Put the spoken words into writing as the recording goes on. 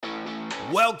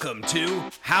Welcome to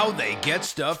How They Get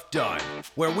Stuff Done,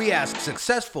 where we ask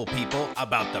successful people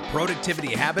about the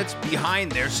productivity habits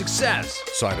behind their success.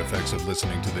 Side effects of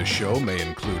listening to this show may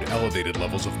include elevated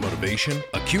levels of motivation,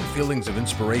 acute feelings of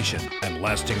inspiration, and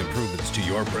lasting improvements to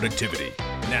your productivity.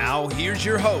 Now, here's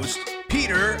your host,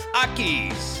 Peter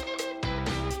Akis.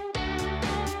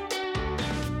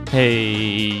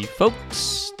 Hey,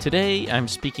 folks. Today I'm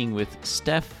speaking with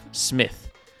Steph Smith.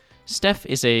 Steph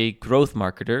is a growth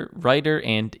marketer, writer,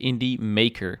 and indie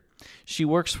maker. She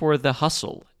works for The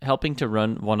Hustle, helping to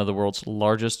run one of the world's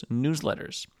largest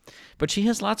newsletters. But she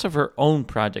has lots of her own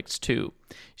projects, too.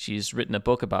 She's written a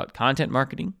book about content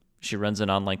marketing, she runs an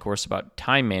online course about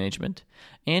time management,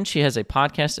 and she has a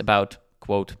podcast about,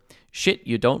 quote, shit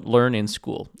you don't learn in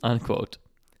school, unquote.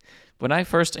 When I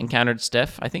first encountered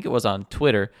Steph, I think it was on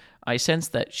Twitter, I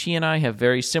sensed that she and I have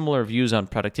very similar views on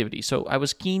productivity, so I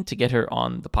was keen to get her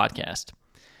on the podcast.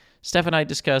 Steph and I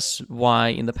discuss why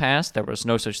in the past there was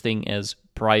no such thing as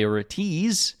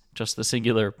priorities, just the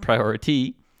singular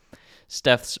priority,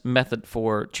 Steph's method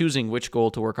for choosing which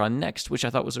goal to work on next, which I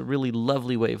thought was a really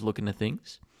lovely way of looking at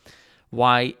things,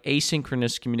 why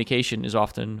asynchronous communication is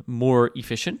often more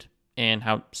efficient, and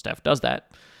how Steph does that,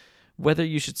 whether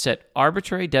you should set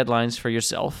arbitrary deadlines for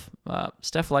yourself,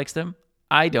 Steph likes them,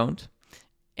 I don't,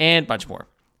 and much more.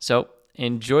 So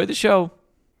enjoy the show.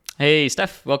 Hey,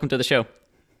 Steph, welcome to the show.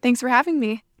 Thanks for having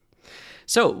me.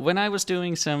 So when I was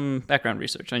doing some background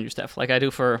research on your Steph, like I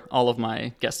do for all of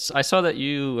my guests, I saw that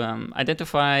you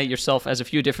identify yourself as a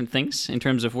few different things in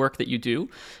terms of work that you do.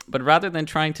 But rather than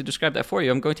trying to describe that for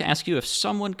you, I'm going to ask you if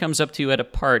someone comes up to you at a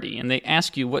party and they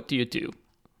ask you, what do you do?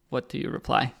 What do you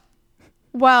reply?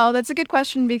 Well, that's a good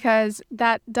question because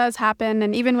that does happen.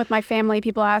 And even with my family,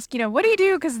 people ask, what do you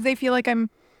do? Because they feel like I'm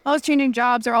always changing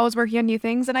jobs or always working on new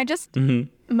things. And I just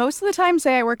most of the time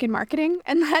say I work in marketing.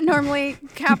 And that normally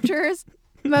captures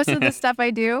most of the stuff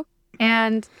I do.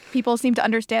 And people seem to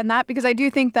understand that because I do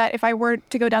think that if I were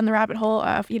to go down the rabbit hole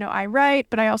of, I write,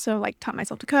 but I also taught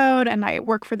myself to code and I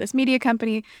work for this media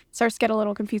company, it starts to get a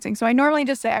little confusing. So I normally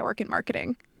just say I work in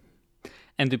marketing.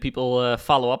 And do people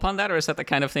follow up on that? Or is that the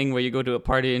kind of thing where you go to a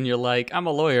party and you're like, I'm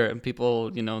a lawyer, and people,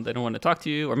 they don't want to talk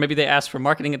to you? Or maybe they ask for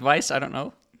marketing advice? I don't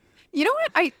know. You know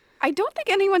what? I don't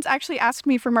think anyone's actually asked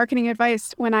me for marketing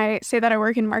advice when I say that I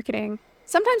work in marketing.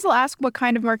 Sometimes they'll ask what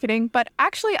kind of marketing, but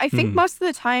actually I think most of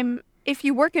the time, if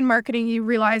you work in marketing, you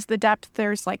realize the depth.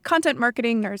 There's content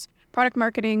marketing, there's product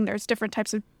marketing, there's different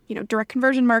types of, direct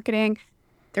conversion marketing.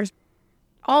 There's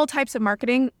all types of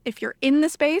marketing if you're in the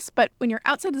space, but when you're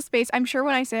outside the space, I'm sure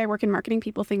when I say I work in marketing,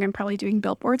 people think I'm probably doing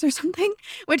billboards or something,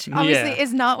 which obviously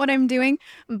is not what I'm doing.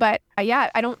 But I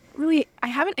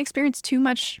haven't experienced too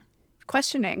much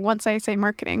questioning once I say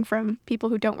marketing from people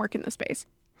who don't work in the space.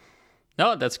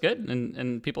 No, that's good.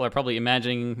 And people are probably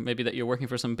imagining maybe that you're working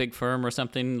for some big firm or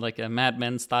something like a Mad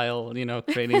Men style,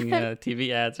 creating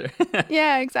TV ads. Or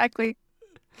Yeah, exactly.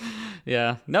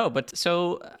 Yeah, no, but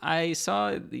so I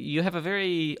saw you have a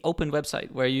very open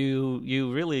website where you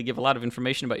really give a lot of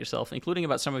information about yourself, including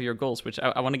about some of your goals, which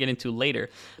I want to get into later.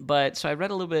 But so I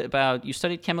read a little bit about you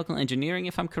studied chemical engineering,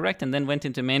 if I'm correct, and then went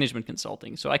into management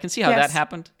consulting. So I can see how that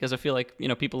happened because I feel like,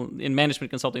 people in management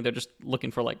consulting, they're just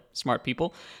looking for smart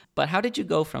people. But how did you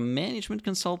go from management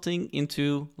consulting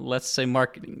into, let's say,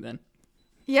 marketing then?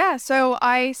 Yeah, so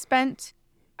I spent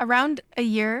around a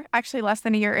year, actually less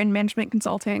than a year, in management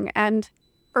consulting. And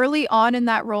early on in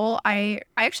that role, I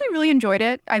actually really enjoyed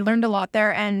it. I learned a lot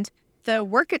there, and the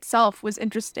work itself was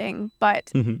interesting,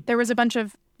 but there was a bunch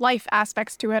of life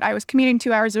aspects to it. I was commuting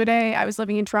 2 hours a day. I was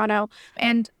living in Toronto,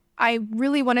 and I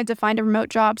really wanted to find a remote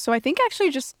job. So I think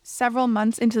actually just several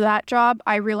months into that job,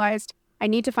 I realized I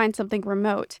need to find something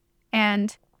remote.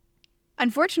 And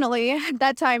unfortunately, at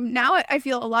that time, now I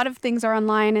feel a lot of things are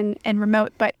online and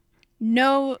remote, but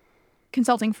no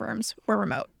consulting firms were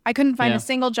remote. I couldn't find a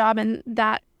single job in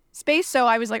that space. So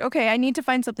I was like, okay, I need to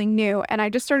find something new. And I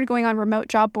just started going on remote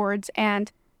job boards,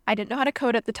 and I didn't know how to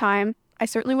code at the time. I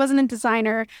certainly wasn't a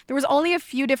designer. There was only a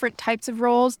few different types of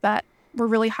roles that were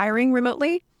really hiring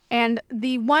remotely. And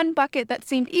the one bucket that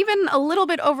seemed even a little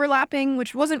bit overlapping,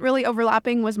 which wasn't really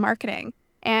overlapping, was marketing.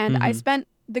 And I spent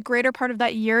the greater part of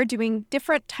that year doing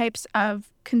different types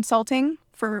of consulting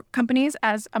for companies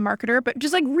as a marketer, but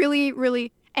just really,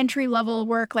 really entry-level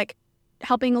work,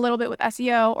 helping a little bit with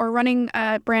SEO or running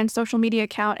a brand social media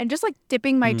account and just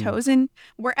dipping my toes in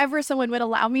wherever someone would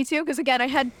allow me to. Because again, I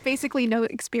had basically no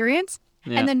experience.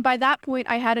 Yeah. And then by that point,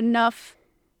 I had enough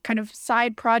kind of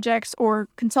side projects or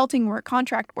consulting work,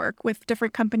 contract work with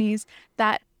different companies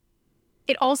that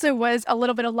it also was a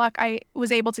little bit of luck. I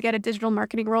was able to get a digital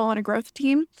marketing role on a growth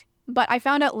team, but I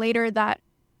found out later that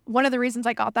one of the reasons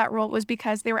I got that role was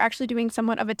because they were actually doing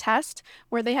somewhat of a test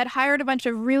where they had hired a bunch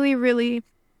of really, really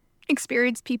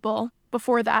experienced people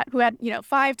before that who had,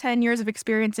 5-10 years of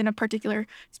experience in a particular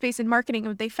space in marketing.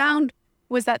 And what they found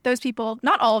was that those people,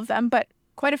 not all of them, but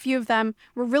quite a few of them,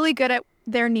 were really good at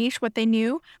their niche, what they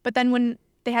knew. But then when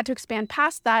they had to expand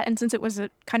past that, and since it was a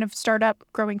kind of startup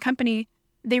growing company,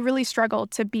 they really struggled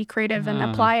to be creative and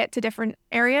apply it to different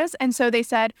areas. And so they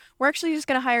said, we're actually just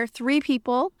going to hire 3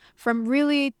 people from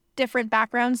really different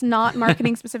backgrounds, not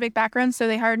marketing specific backgrounds. So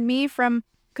they hired me from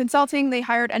consulting. They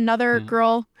hired another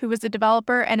girl who was a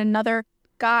developer and another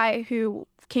guy who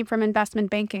came from investment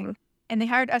banking. And they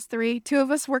hired us 3. 2 of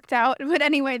us worked out. But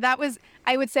anyway, that was,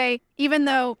 I would say, even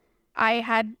though I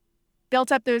had built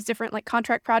up those different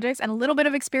contract projects and a little bit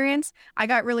of experience, I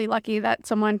got really lucky that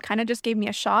someone kind of just gave me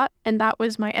a shot, and that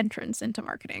was my entrance into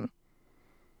marketing.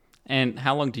 And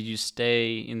how long did you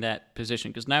stay in that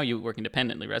position? Because now you work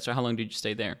independently, right? So how long did you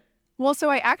stay there? Well, so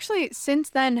I actually since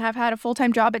then have had a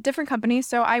full-time job at different companies.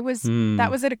 So I was that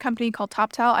was at a company called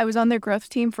TopTal. I was on their growth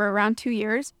team for around 2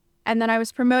 years. And then I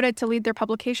was promoted to lead their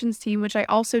publications team, which I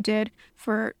also did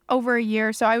for over a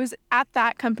year. So I was at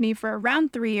that company for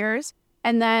around 3 years.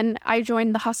 And then I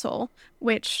joined The Hustle,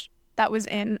 which that was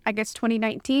in, I guess,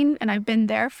 2019. And I've been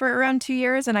there for around 2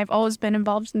 years. And I've always been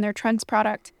involved in their trends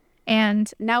product.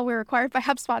 And now we're acquired by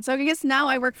HubSpot. So I guess now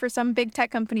I work for some big tech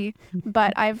company.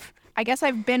 But I guess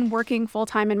I've been working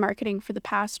full-time in marketing for the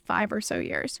past 5 or so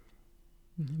years.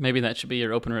 Maybe that should be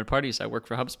your opener at parties. I work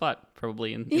for HubSpot,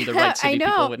 probably in the right city.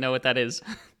 People would know what that is.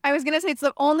 I was going to say it's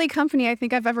the only company I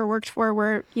think I've ever worked for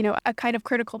where, a kind of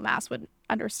critical mass would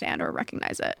understand or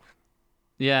recognize it.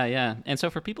 Yeah, yeah. And so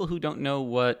for people who don't know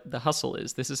what The Hustle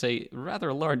is, this is a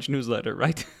rather large newsletter,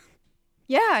 right?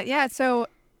 Yeah. So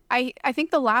I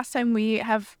think the last time we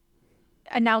have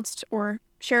announced or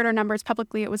shared our numbers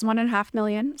publicly, it was 1.5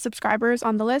 million subscribers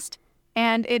on the list.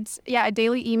 And it's, a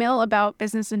daily email about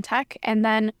business and tech. And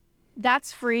then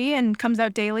that's free and comes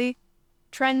out daily.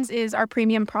 Trends is our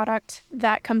premium product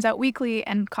that comes out weekly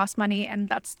and costs money. And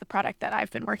that's the product that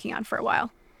I've been working on for a while.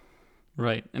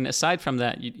 Right. And aside from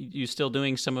that, you still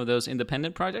doing some of those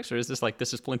independent projects, or is this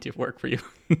this is plenty of work for you?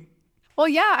 Well,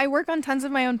 yeah, I work on tons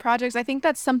of my own projects. I think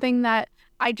that's something that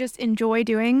I just enjoy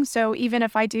doing. So even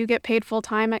if I do get paid full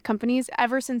time at companies,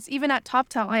 ever since even at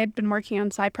TopTal, I had been working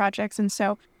on side projects. And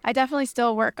so I definitely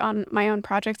still work on my own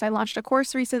projects. I launched a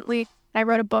course recently. And I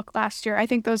wrote a book last year. I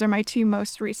think those are my 2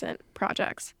 most recent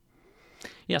projects.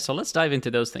 Yeah, so let's dive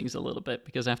into those things a little bit,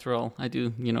 because after all, I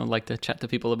do, like to chat to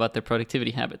people about their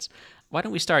productivity habits. Why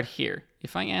don't we start here?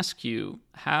 If I ask you,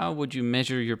 how would you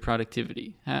measure your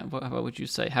productivity? What would you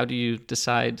say? How do you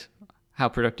decide how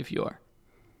productive you are?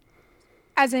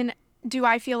 As in, do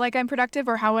I feel like I'm productive,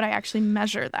 or how would I actually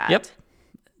measure that? Yep.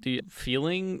 Do you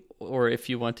feeling, or if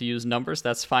you want to use numbers,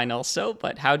 that's fine also.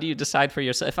 But how do you decide for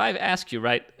yourself? If I ask you,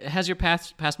 right, has your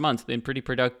past month been pretty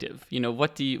productive?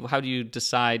 How do you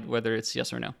decide whether it's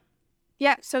yes or no?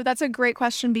 Yeah, so that's a great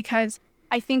question, because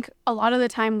I think a lot of the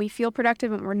time we feel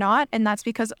productive and we're not. And that's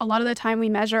because a lot of the time we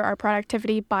measure our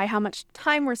productivity by how much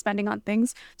time we're spending on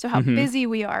things. So how busy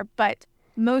we are. But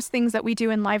most things that we do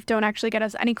in life don't actually get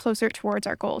us any closer towards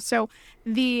our goals. So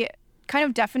the kind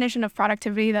of definition of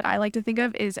productivity that I like to think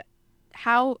of is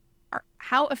how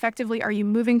effectively are you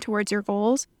moving towards your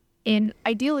goals in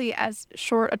ideally as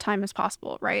short a time as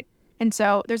possible, right? And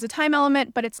so there's a time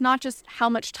element, but it's not just how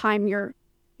much time you're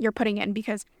putting in,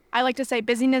 because I like to say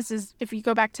busyness is, if you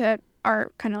go back to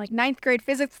our kind of 9th grade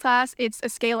physics class, it's a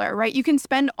scalar, right? You can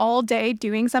spend all day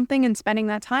doing something and spending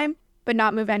that time, but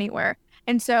not move anywhere.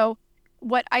 And so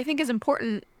what I think is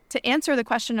important to answer the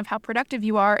question of how productive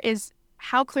you are is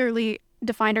how clearly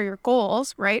defined are your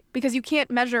goals, right? Because you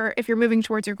can't measure if you're moving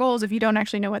towards your goals if you don't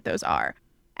actually know what those are.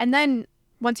 And then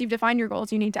once you've defined your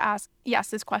goals, you need to ask,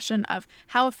 this question of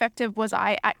how effective was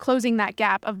I at closing that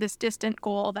gap of this distant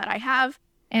goal that I have,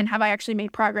 and have I actually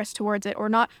made progress towards it or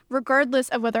not, regardless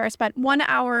of whether I spent 1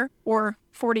 hour or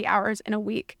 40 hours in a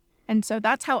week. And so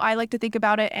that's how I like to think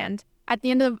about it. And at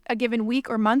the end of a given week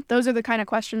or month, those are the kind of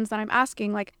questions that I'm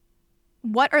asking,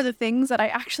 what are the things that I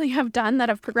actually have done that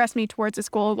have progressed me towards this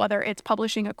goal, whether it's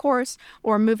publishing a course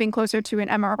or moving closer to an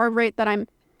MRR rate that I'm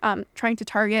trying to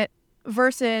target,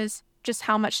 versus just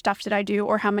how much stuff did I do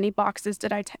or how many boxes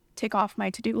did I tick off my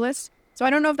to-do list. So I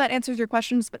don't know if that answers your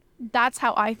questions, but that's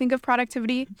how I think of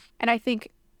productivity. And I think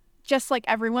just like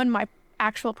everyone, my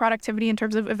actual productivity in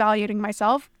terms of evaluating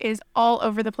myself is all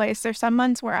over the place. There's some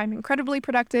months where I'm incredibly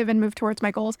productive and move towards my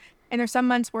goals. And there's some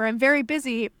months where I'm very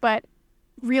busy, but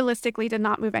realistically did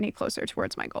not move any closer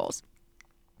towards my goals.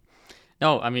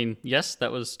 No, I mean, yes,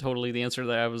 that was totally the answer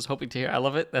that I was hoping to hear. I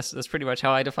love it. That's pretty much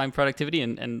how I define productivity,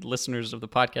 and listeners of the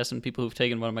podcast and people who've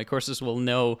taken one of my courses will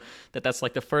know that that's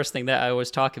like the first thing that I always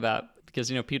talk about,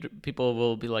 because, people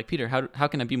will be like, Peter, how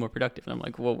can I be more productive? And I'm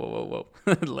like, whoa.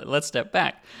 Let's step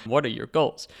back. What are your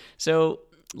goals? So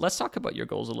let's talk about your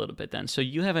goals a little bit then. So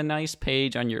you have a nice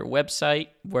page on your website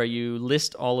where you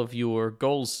list all of your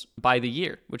goals by the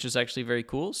year, which is actually very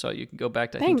cool. So you can go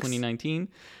back to, I think, 2019.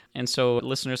 And so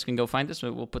listeners can go find this.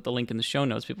 We'll put the link in the show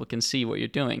notes. People can see what you're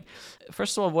doing.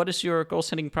 First of all, what is your goal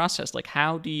setting process? Like,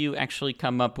 how do you actually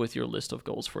come up with your list of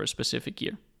goals for a specific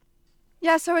year?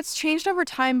 Yeah, so it's changed over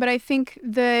time, but I think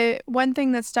the one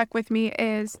thing that stuck with me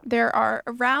is there's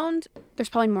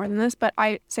probably more than this, but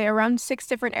I say around 6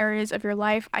 different areas of your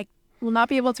life. I will not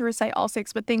be able to recite all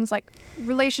 6, but things like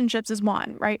relationships is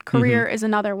one, right? Career is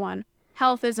another one.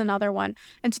 Health is another one.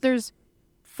 And so there's,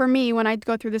 for me, when I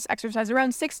go through this exercise,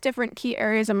 around 6 different key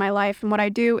areas of my life. And what I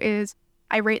do is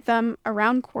I rate them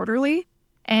around quarterly,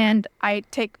 and I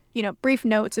take, brief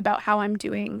notes about how I'm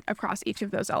doing across each of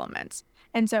those elements.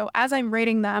 And so as I'm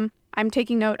rating them, I'm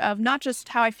taking note of not just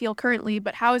how I feel currently,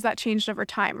 but how has that changed over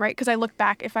time, right? Because I look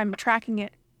back, if I'm tracking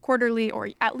it quarterly or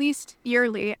at least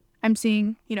yearly, I'm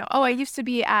seeing, I used to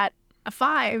be at a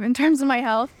 5 in terms of my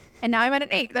health, and now I'm at an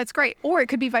 8. That's great. Or it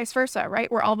could be vice versa,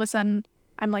 right? Where all of a sudden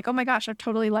I'm like, oh my gosh, I've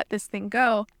totally let this thing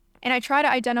go. And I try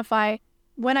to identify,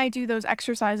 when I do those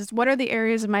exercises, what are the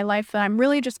areas of my life that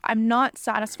I'm not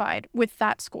satisfied with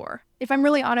that score. If I'm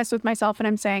really honest with myself and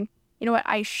I'm saying, you know what,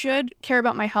 I should care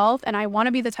about my health and I want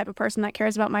to be the type of person that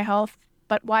cares about my health,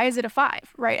 but why is it a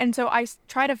 5, right? And so I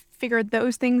try to figure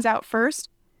those things out first.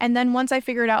 And then once I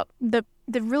figured out the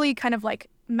really kind of like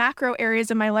macro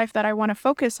areas of my life that I want to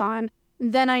focus on,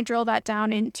 then I drill that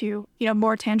down into,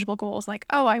 more tangible goals like,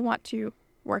 oh, I want to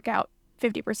work out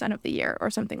 50% of the year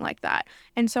or something like that.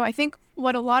 And so I think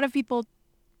what a lot of people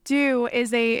do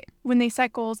is when they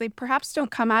set goals, they perhaps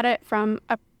don't come at it from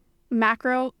a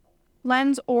macro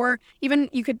lens, or even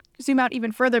you could zoom out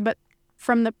even further, but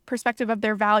from the perspective of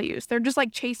their values. They're just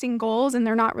like chasing goals, and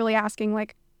they're not really asking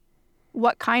like,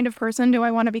 what kind of person do I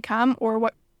want to become, or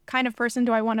what kind of person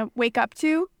do I want to wake up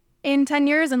to in 10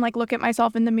 years and like look at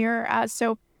myself in the mirror as.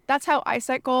 So that's how I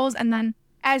set goals. And then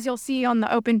as you'll see on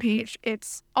the open page,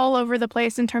 it's all over the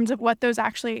place in terms of what those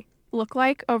actually look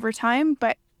like over time,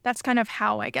 but that's kind of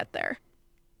how I get there.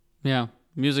 Yeah.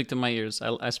 Music to my ears.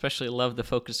 I especially love the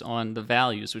focus on the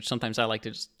values, which sometimes I like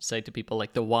to just say to people,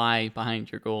 like the why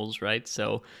behind your goals, right?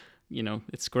 So,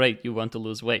 it's great. You want to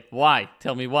lose weight. Why?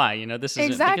 Tell me why. This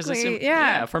is exactly.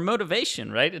 Yeah, for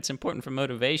motivation, right? It's important for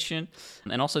motivation,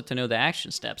 and also to know the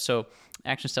action steps. So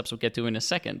action steps we'll get to in a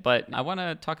second, but I want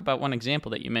to talk about one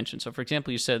example that you mentioned. So for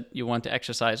example, you said you want to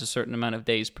exercise a certain amount of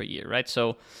days per year, right?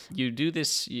 So you do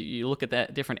this, you look at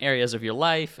that different areas of your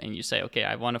life and you say, okay,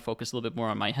 I want to focus a little bit more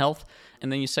on my health.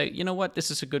 And then you say, you know what, this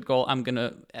is a good goal. I'm going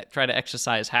to try to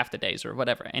exercise half the days or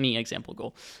whatever, any example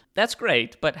goal. That's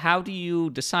great. But how do you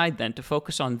decide then to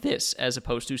focus on this as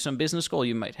opposed to some business goal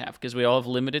you might have? Because we all have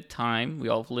limited time. We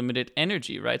all have limited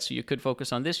energy, right? So you could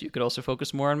focus on this. You could also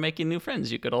focus more on making new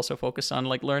friends. You could also focus on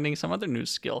like learning some other new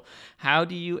skill. How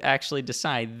do you actually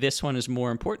decide this one is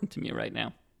more important to me right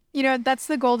now? That's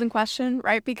the golden question,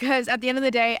 right? Because at the end of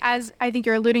the day, as I think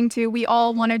you're alluding to, we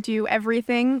all want to do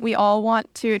everything. We all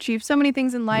want to achieve so many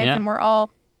things in life, and we're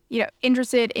all,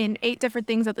 interested in 8 different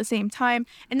things at the same time.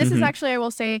 And this is actually, I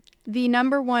will say, the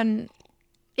number one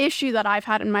issue that I've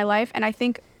had in my life, and I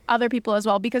think other people as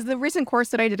well, because the recent course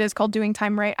that I did is called Doing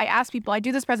Time Right. I asked people, I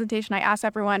do this presentation, I ask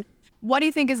everyone, what do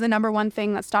you think is the number one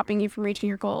thing that's stopping you from reaching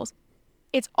your goals?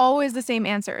 It's always the same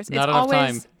answers. It's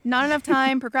always not enough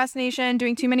time, procrastination,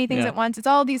 doing too many things at once. It's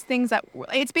all these things that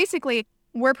it's basically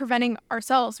we're preventing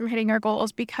ourselves from hitting our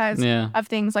goals because of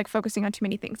things like focusing on too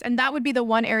many things. And that would be the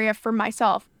one area for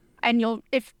myself. And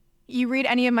if you read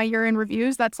any of my year-end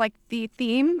reviews, that's like the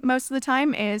theme most of the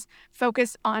time is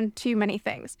focus on too many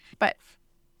things. But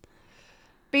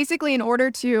basically, in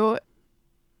order to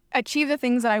achieve the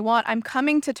things that I want, I'm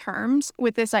coming to terms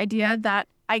with this idea that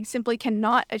I simply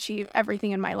cannot achieve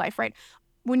everything in my life, right?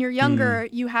 When you're younger,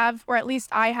 you have, or at least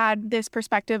I had this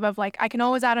perspective of like, I can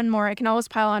always add on more. I can always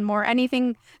pile on more.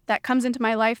 Anything that comes into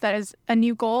my life that is a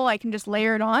new goal, I can just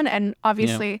layer it on. And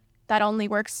obviously that only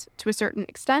works to a certain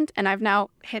extent. And I've now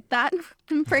hit that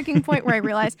breaking point where I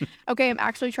realize, okay, I'm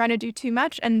actually trying to do too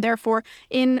much. And therefore,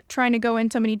 in trying to go in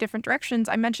so many different directions,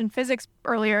 I mentioned physics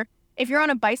earlier. If you're on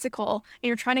a bicycle and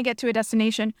you're trying to get to a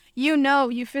destination,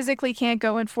 you physically can't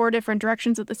go in 4 different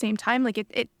directions at the same time. Like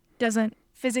it doesn't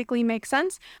physically make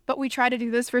sense, but we try to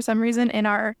do this for some reason in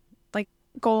our like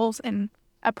goals and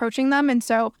approaching them. And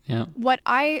so what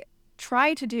I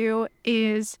try to do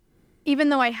is even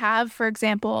though I have, for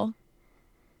example,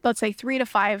 let's say 3 to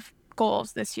 5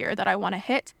 goals this year that I want to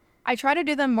hit, I try to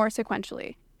do them more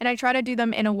sequentially. And I try to do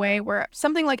them in a way where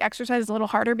something like exercise is a little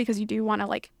harder because you do want to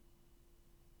like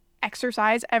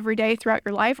exercise every day throughout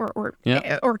your life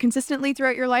or consistently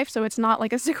throughout your life. So it's not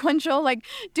like a sequential, like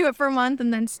do it for a month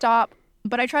and then stop.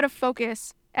 But I try to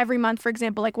focus every month, for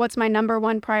example, like what's my number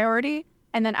one priority,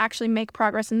 and then actually make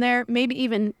progress in there, maybe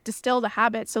even distill the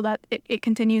habit so that it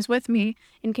continues with me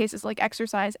in cases like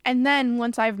exercise. And then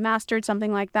once I've mastered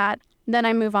something like that, then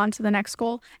I move on to the next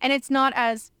goal. And it's not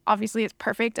as obviously as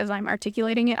perfect as I'm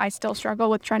articulating it. I still struggle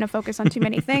with trying to focus on too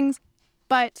many things.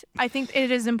 But I think it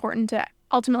is important to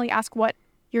ultimately ask what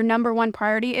your number one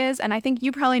priority is. And I think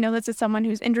you probably know this as someone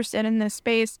who's interested in this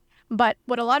space. But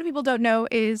what a lot of people don't know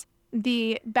is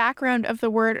the background of the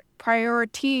word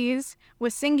priorities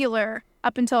was singular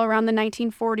up until around the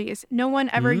 1940s. No one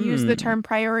ever used the term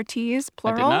priorities,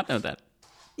 plural. I did not know that.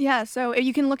 Yeah, so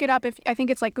you can look it up. I think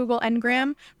it's like Google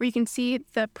Ngram, where you can see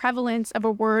the prevalence of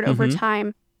a word over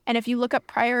time. And if you look up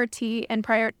priority and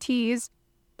priorities,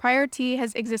 priority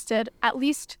has existed at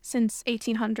least since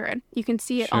 1800. You can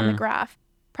see it on the graph.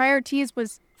 Priorities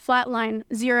was flatline,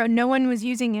 0. No one was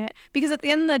using it because at the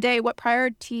end of the day, what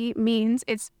priority means,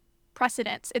 it's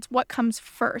precedence. It's what comes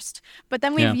first. But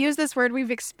then we've used this word, we've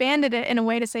expanded it in a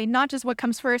way to say not just what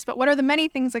comes first, but what are the many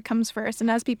things that comes first. And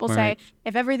as people say,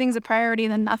 if everything's a priority,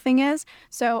 then nothing is.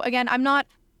 So again, I'm not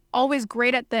always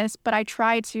great at this, but I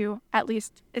try to at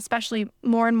least, especially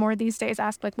more and more these days,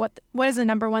 ask like what is the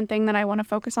number one thing that I want to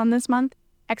focus on this month,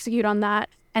 execute on that,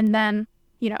 and then,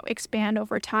 expand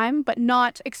over time, but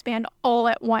not expand all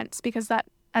at once because that,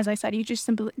 as I said, you just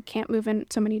simply can't move in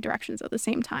so many directions at the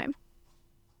same time.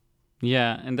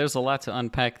 Yeah, and there's a lot to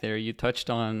unpack there. You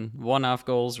touched on one-off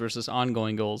goals versus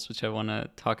ongoing goals, which I want to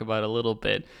talk about a little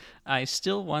bit. I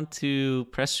still want to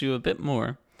press you a bit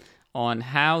more on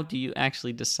how do you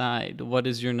actually decide what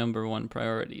is your number one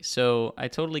priority. So I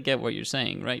totally get what you're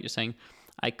saying, right? You're saying,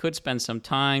 I could spend some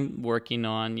time working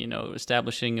on,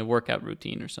 establishing a workout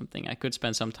routine or something. I could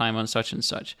spend some time on such and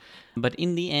such. But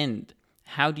in the end,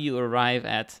 how do you arrive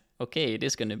at, okay, it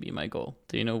is going to be my goal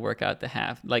to, work out the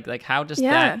half? Like how does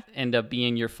that end up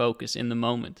being your focus in the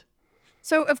moment?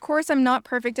 So, of course, I'm not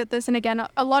perfect at this. And again,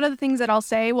 a lot of the things that I'll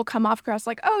say will come off across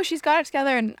like, oh, she's got it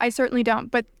together. And I certainly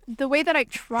don't. But the way that I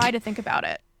try to think about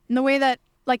it, and the way that,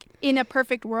 like, in a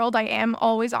perfect world, I am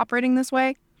always operating this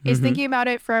way, is thinking about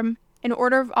it from an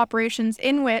order of operations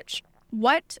in which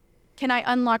what can I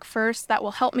unlock first that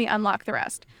will help me unlock the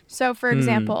rest? So, for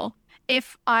example,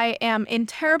 if I am in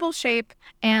terrible shape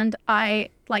and I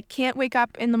can't wake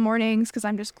up in the mornings because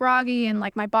I'm just groggy and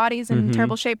my body's in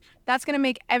terrible shape, that's going to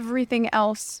make everything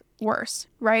else worse,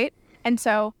 right? And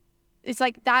so it's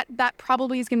that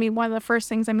probably is going to be one of the first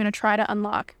things I'm going to try to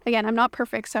unlock. Again, I'm not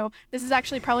perfect, so this is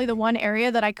actually probably the one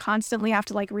area that I constantly have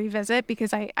to revisit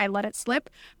because I let it slip.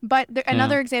 But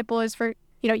another example is for,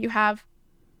 you have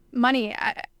money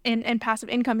and passive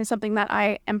income is something that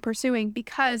I am pursuing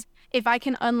because if I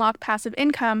can unlock passive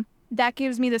income, that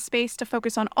gives me the space to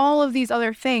focus on all of these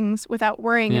other things without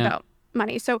worrying about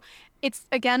money. So it's,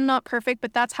 again, not perfect,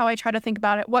 but that's how I try to think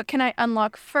about it. What can I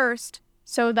unlock first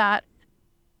so that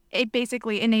it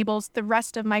basically enables the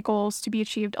rest of my goals to be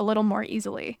achieved a little more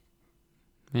easily?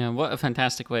 Yeah, what a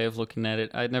fantastic way of looking at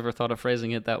it. I'd never thought of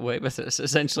phrasing it that way, but it's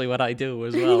essentially what I do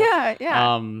as well.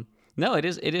 Yeah. No, it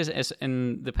is,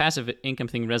 and the passive income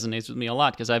thing resonates with me a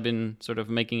lot because I've been sort of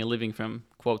making a living from,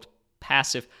 quote,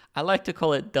 passive. I like to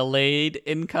call it delayed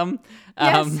income.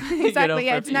 Yes, exactly.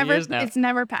 It's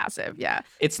never passive. Yeah.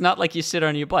 It's not like you sit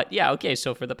on your butt. Yeah. Okay.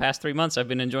 So for the past 3 months, I've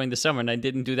been enjoying the summer and I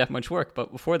didn't do that much work.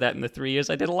 But before that, in the 3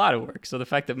 years, I did a lot of work. So the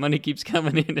fact that money keeps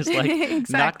coming in is exactly.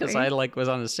 Not because I was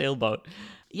on a sailboat.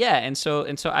 Yeah, and so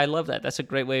I love that. That's a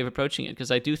great way of approaching it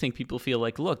because I do think people feel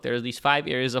like, look, there are these 5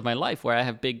 areas of my life where I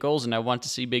have big goals and I want to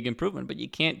see big improvement, but you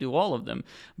can't do all of them.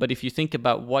 But if you think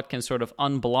about what can sort of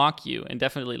unblock you, and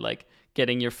definitely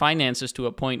getting your finances to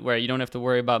a point where you don't have to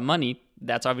worry about money,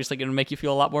 that's obviously going to make you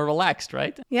feel a lot more relaxed,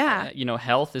 right? Yeah.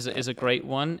 Health is a great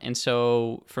one. And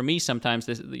so for me, sometimes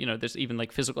there's even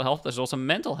physical health. There's also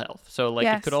mental health. So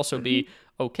it could also be,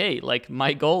 okay,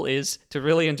 my goal is to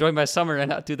really enjoy my summer and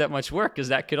not do that much work, because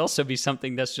that could also be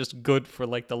something that's just good for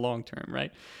the long term,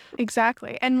 right?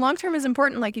 Exactly. And long term is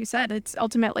important, like you said. It's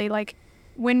ultimately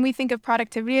when we think of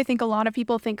productivity, I think a lot of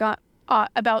people think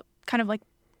about kind of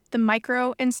the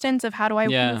micro instance of how do I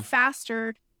move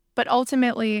faster, but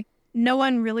ultimately no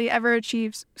one really ever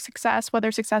achieves success,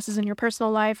 whether success is in your personal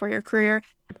life or your career,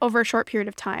 over a short period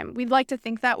of time. We'd like to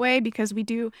think that way because we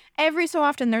do every so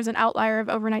often there's an outlier of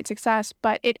overnight success,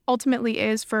 but it ultimately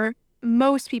is for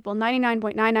most people,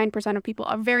 99.99% of people,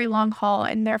 a very long haul.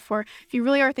 And therefore, if you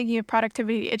really are thinking of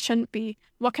productivity, it shouldn't be,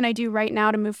 what can I do right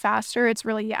now to move faster? It's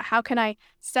really, how can I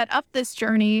set up this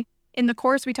journey? In the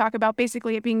course, we talk about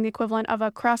basically it being the equivalent of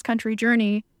a cross-country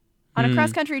journey. On a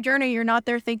cross-country journey, you're not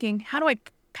there thinking, how do I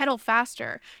pedal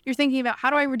faster? You're thinking about, how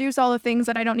do I reduce all the things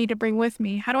that I don't need to bring with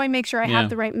me? How do I make sure I have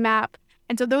the right map?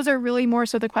 And so those are really more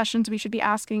so the questions we should be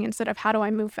asking instead of how do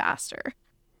I move faster?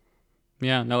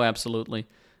 Yeah, no, absolutely.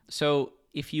 So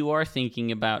if you are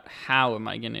thinking about how am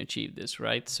I going to achieve this,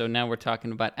 right? So now we're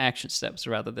talking about action steps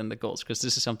rather than the goals, because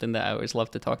this is something that I always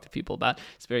love to talk to people about.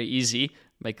 It's very easy.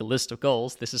 Make a list of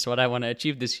goals. This is what I want to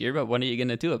achieve this year, but what are you going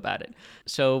to do about it?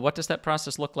 So what does that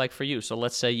process look like for you? So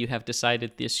let's say you have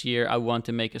decided this year, I want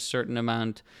to make a certain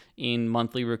amount in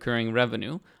monthly recurring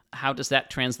revenue. How does that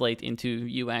translate into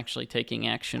you actually taking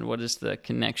action? What is the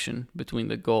connection between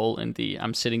the goal and the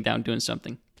I'm sitting down doing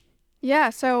something? Yeah,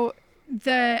 so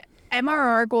the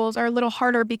MRR goals are a little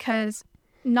harder because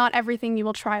not everything you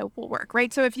will try will work,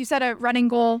 right? So if you set a running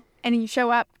goal and you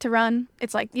show up to run,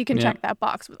 it's like you can check that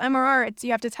box. With MRR, it's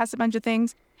you have to test a bunch of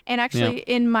things. And actually,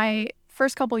 in my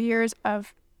first couple years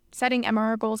of setting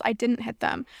MRR goals, I didn't hit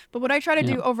them. But what I try to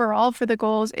do overall for the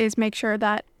goals is make sure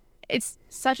that it's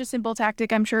such a simple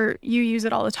tactic. I'm sure you use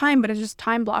it all the time, but it's just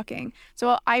time blocking.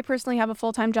 So I personally have a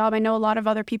full-time job. I know a lot of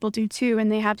other people do too, and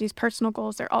they have these personal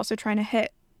goals they're also trying to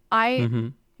hit.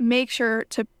 I make sure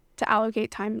to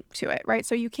allocate time to it, right?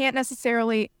 So you can't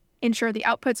necessarily ensure the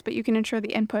outputs, but you can ensure the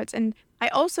inputs. And I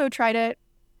also try to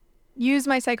use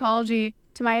my psychology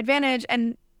to my advantage.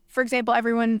 And for example,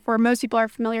 most people are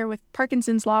familiar with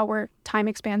Parkinson's law, where time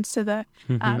expands to the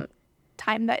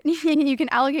time that you can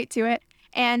allocate to it.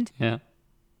 And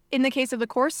in the case of the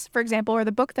course, for example, or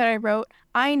the book that I wrote,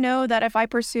 I know that if I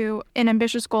pursue an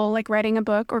ambitious goal like writing a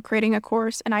book or creating a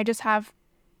course, and I just have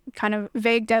kind of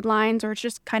vague deadlines or it's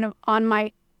just kind of on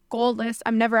my goal list,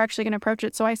 I'm never actually going to approach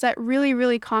it. So I set really,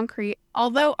 really concrete,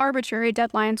 although arbitrary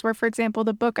deadlines where, for example,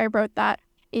 the book, I wrote that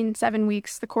in 7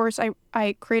 weeks. The course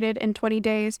I created in 20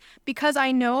 days, because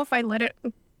I know if I let it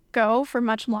go for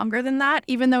much longer than that,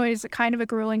 even though it is a kind of a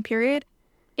grueling period,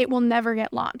 it will never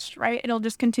get launched, right? It'll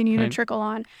just continue to trickle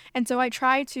on. And so I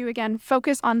try to, again,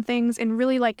 focus on things in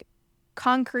really like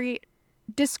concrete,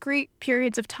 discrete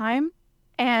periods of time.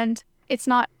 And it's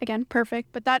not, again, perfect,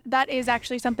 but that is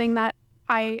actually something that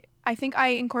I think I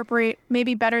incorporate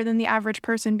maybe better than the average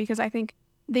person, because I think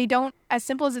they don't, as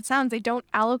simple as it sounds, they don't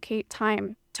allocate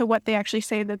time to what they actually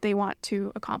say that they want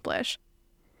to accomplish.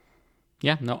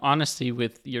 Yeah, no, honesty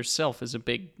with yourself is a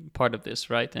big part of this,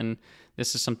 right? And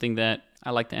this is something that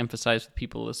I like to emphasize with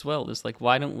people as well. Is like,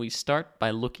 why don't we start by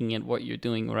looking at what you're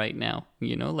doing right now?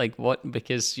 You know, like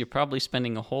because you're probably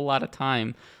spending a whole lot of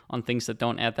time on things that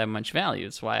don't add that much value.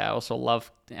 That's why I also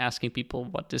love asking people,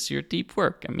 what is your deep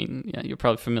work? I mean, you're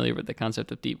probably familiar with the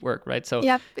concept of deep work, right? So,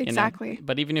 yep, exactly.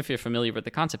 But even if you're familiar with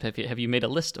the concept, have you made a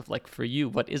list of like, for you,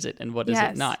 what is it and what is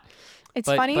it not? It's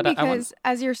funny because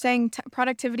as you're saying,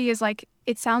 productivity is like,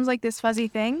 it sounds like this fuzzy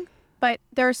thing, but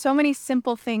there are so many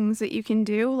simple things that you can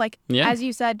do. Like, as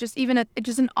you said, just even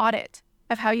just an audit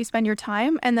of how you spend your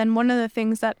time. And then one of the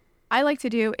things that I like to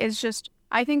do is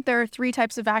I think there are 3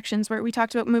 types of actions where we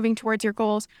talked about moving towards your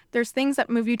goals. There's things that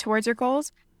move you towards your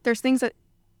goals. There's things that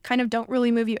kind of don't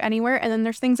really move you anywhere. And then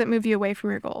there's things that move you away from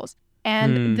your goals.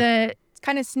 And the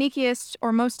kind of sneakiest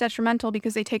or most detrimental,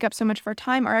 because they take up so much of our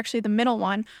time, are actually the middle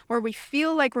one, where we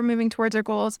feel like we're moving towards our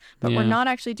goals, but we're not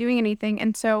actually doing anything.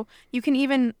 And so you can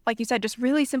even, like you said, just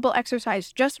really simple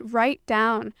exercise, just write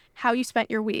down how you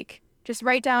spent your week. Just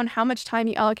write down how much time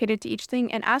you allocated to each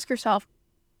thing and ask yourself,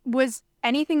 was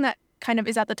anything that kind of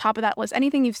is at the top of that list,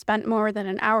 anything you've spent more than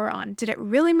an hour on, did it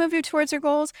really move you towards your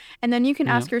goals? And then you can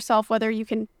ask yourself whether you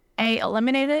can A,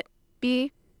 eliminate it,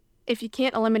 B, if you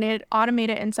can't eliminate it, automate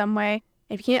it in some way.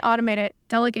 If you can't automate it,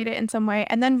 delegate it in some way.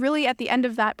 And then really at the end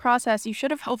of that process, you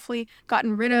should have hopefully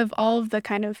gotten rid of all of the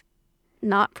kind of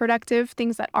not productive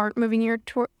things that aren't moving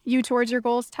you towards your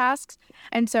goals tasks.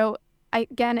 And so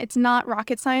again, it's not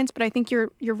rocket science, but I think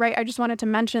you're right. I just wanted to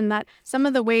mention that some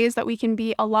of the ways that we can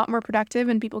be a lot more productive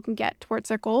and people can get towards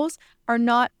their goals are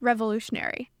not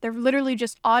revolutionary. They're literally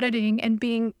just auditing and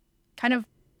being kind of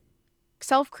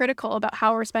self-critical about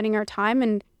how we're spending our time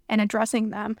and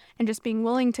addressing them, and just being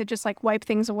willing to just like wipe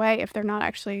things away if they're not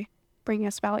actually bringing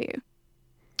us value.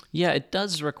 Yeah, it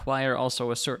does require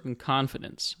also a certain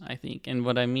confidence, I think. And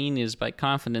what I mean is by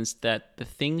confidence that the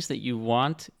things that you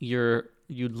want, you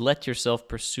let yourself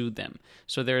pursue them.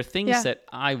 So there are things that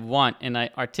I want and I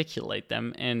articulate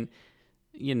them, and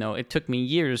it took me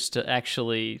years to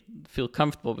actually feel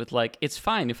comfortable with like, it's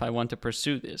fine if I want to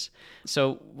pursue this.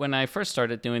 So when I first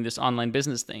started doing this online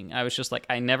business thing, I was just like,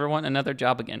 I never want another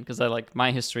job again, because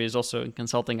my history is also in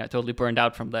consulting. I totally burned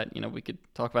out from that. We could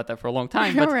talk about that for a long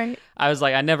time, but Right. I was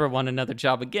like, I never want another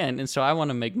job again. And so I want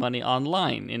to make money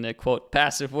online in a quote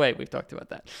passive way. We've talked about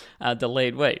that,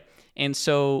 delayed way. And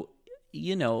so,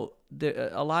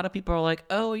 a lot of people are like,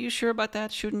 oh, are you sure about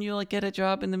that? Shouldn't you like get a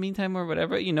job in the meantime or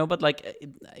whatever? But like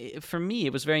for me,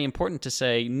 it was very important to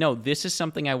say, no, this is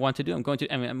something I want to do. I'm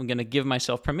going to give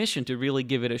myself permission to really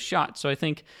give it a shot. So I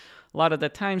think a lot of the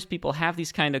times people have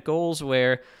these kind of goals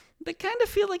where they kind of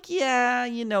feel like, yeah,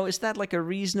 is that like a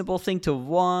reasonable thing to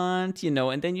want,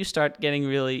 and then you start getting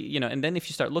really, and then if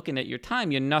you start looking at your time,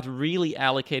 you're not really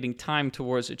allocating time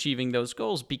towards achieving those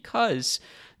goals because,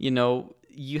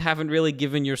 you haven't really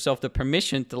given yourself the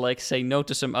permission to like say no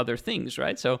to some other things,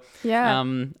 right? So Yeah.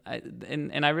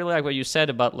 I really like what you said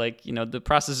about like, the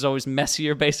process is always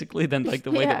messier basically than like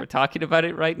the way that Yeah. we're talking about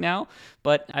it right now.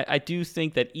 But I do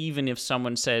think that even if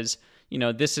someone says,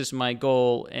 this is my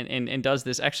goal and does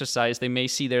this exercise, they may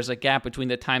see there's a gap between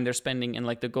the time they're spending and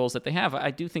like the goals that they have.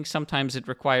 I do think sometimes it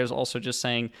requires also just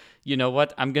saying, you know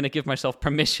what, I'm going to give myself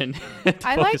permission.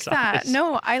 I like that.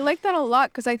 No, I like that a lot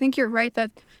because I think you're right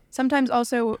that sometimes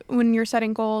also when you're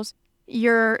setting goals,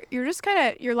 you're just kind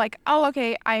of, you're like, oh,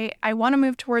 okay, I want to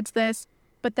move towards this.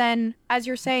 But then as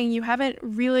you're saying, you haven't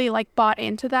really like bought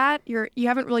into that. You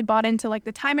haven't really bought into like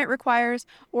the time it requires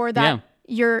or that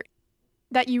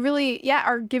you really,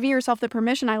 are giving yourself the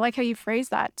permission. I like how you phrase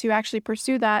that, to actually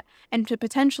pursue that and to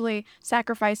potentially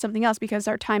sacrifice something else because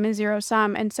our time is zero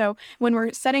sum. And so when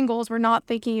we're setting goals, we're not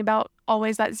thinking about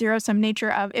always that zero sum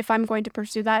nature of if I'm going to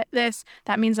pursue that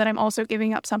means that I'm also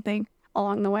giving up something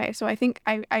along the way. So I think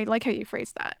I like how you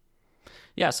phrase that.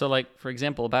 Yeah, so like, for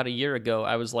example, about a year ago,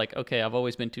 I was like, okay, I've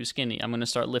always been too skinny. I'm going to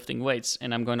start lifting weights,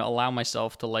 and I'm going to allow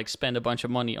myself to like spend a bunch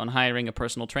of money on hiring a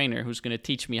personal trainer who's going to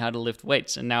teach me how to lift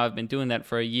weights. And now I've been doing that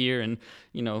for a year and,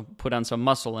 put on some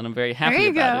muscle, and I'm very happy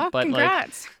about it. But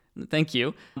Congrats. Thank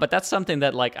you. But that's something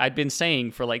that like I'd been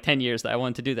saying for like 10 years that I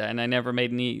wanted to do that, and I never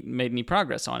made any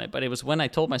progress on it. But it was when I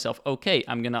told myself, okay,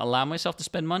 I'm going to allow myself to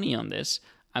spend money on this.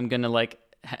 I'm going to like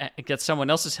get someone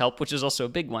else's help, which is also a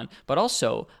big one. But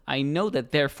also, I know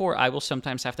that therefore I will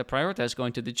sometimes have to prioritize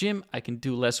going to the gym. I can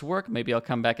do less work. Maybe I'll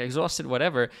come back exhausted,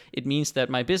 whatever. It means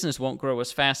that my business won't grow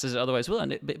as fast as it otherwise will.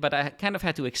 But I kind of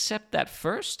had to accept that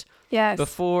first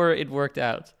before it worked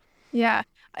out. Yeah.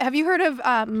 Have you heard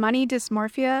of money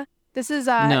dysmorphia? This is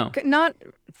No. Not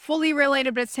fully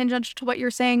related, but it's tangential to what you're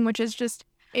saying, which is just,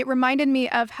 it reminded me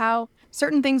of how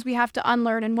certain things we have to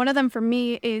unlearn. And one of them for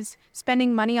me is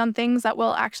spending money on things that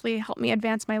will actually help me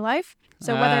advance my life.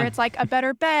 So whether it's like a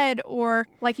better bed or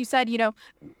like you said,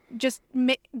 just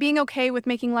being okay with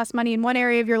making less money in one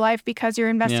area of your life because you're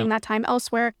investing that time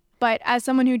elsewhere. But as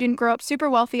someone who didn't grow up super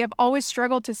wealthy, I've always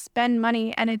struggled to spend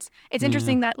money. And it's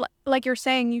interesting that, like you're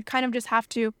saying, you kind of just have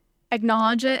to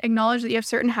acknowledge that you have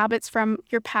certain habits from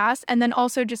your past, and then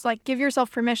also just like give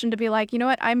yourself permission to be like, you know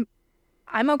what,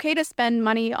 I'm okay to spend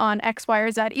money on X, Y,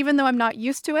 or Z, even though I'm not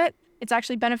used to it. It's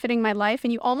actually benefiting my life.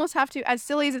 And you almost have to, as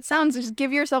silly as it sounds, just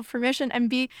give yourself permission and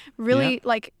be really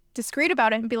like discreet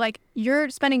about it and be like, you're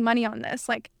spending money on this.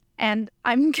 Like, and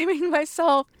I'm giving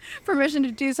myself permission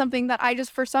to do something that I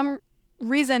just, for some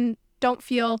reason, don't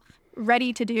feel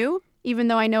ready to do, even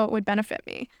though I know it would benefit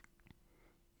me.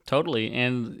 Totally.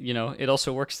 And, it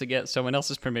also works to get someone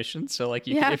else's permission. So, like,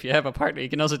 if you have a partner, you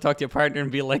can also talk to your partner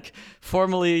and be like,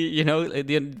 formally, do you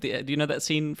know that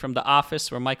scene from The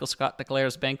Office where Michael Scott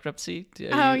declares bankruptcy?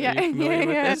 Are you familiar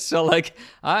with this? So, like,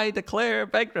 I declare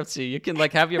bankruptcy. You can,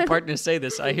 like, have your partner say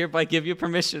this. I hereby give you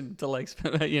permission to, like,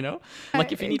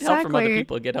 like, if you need help from other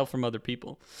people, get help from other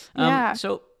people.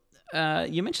 So,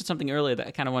 you mentioned something earlier that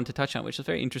I kind of wanted to touch on, which is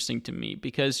very interesting to me,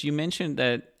 because you mentioned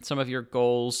that some of your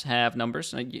goals have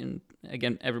numbers. And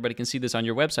again, everybody can see this on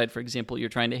your website. For example, you're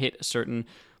trying to hit a certain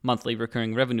monthly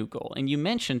recurring revenue goal. And you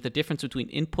mentioned the difference between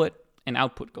input and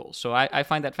output goals. So I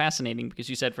find that fascinating because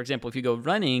you said, for example, if you go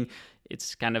running,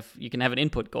 it's kind of, you can have an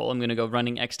input goal. I'm going to go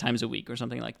running X times a week or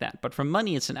something like that. But for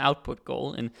money, it's an output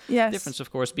goal. And the difference,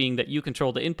 of course, being that you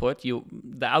control the input,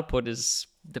 the output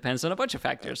depends on a bunch of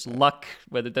factors, luck,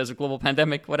 whether there's a global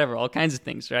pandemic, whatever, all kinds of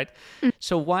things, right?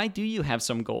 So why do you have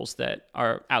some goals that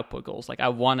are output goals? Like, I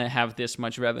want to have this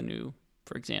much revenue,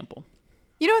 for example.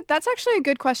 You know what? That's actually a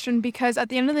good question because at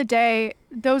the end of the day,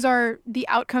 those are the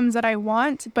outcomes that I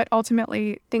want, but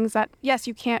ultimately things that, yes,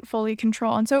 you can't fully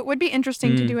control. And so it would be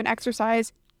interesting to do an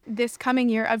exercise this coming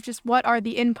year of just what are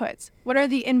the inputs? What are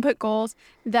the input goals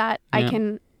that I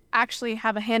can actually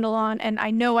have a handle on and I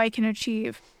know I can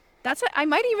achieve? I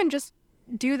might even just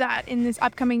do that in this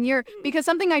upcoming year, because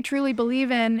something I truly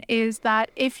believe in is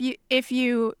that if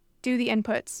you do the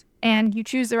inputs and you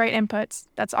choose the right inputs,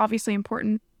 that's obviously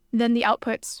important, then the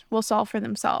outputs will solve for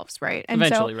themselves, right? And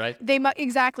Eventually, so right?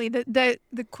 Exactly. The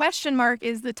question mark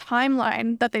is the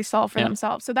timeline that they solve for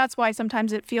themselves. So that's why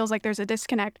sometimes it feels like there's a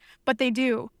disconnect, but they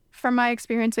do. From my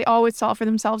experience, they always solve for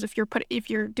themselves. If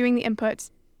you're doing the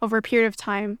inputs over a period of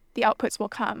time, the outputs will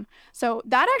come. So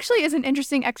that actually is an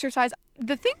interesting exercise.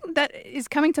 The thing that is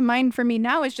coming to mind for me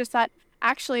now is just that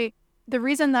actually the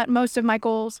reason that most of my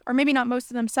goals, or maybe not most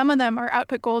of them, some of them are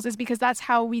output goals, is because that's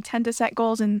how we tend to set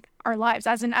goals in our lives.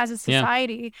 As a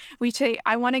society, we say,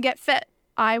 I want to get fit.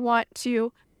 I want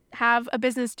to have a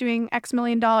business doing X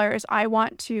million dollars. I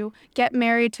want to get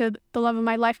married to the love of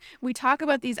my life. We talk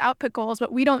about these output goals, but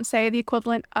we don't say the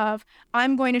equivalent of,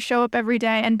 I'm going to show up every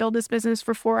day and build this business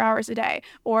for 4 hours a day,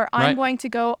 or I'm going to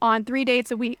go on 3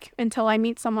 dates a week until I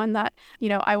meet someone that,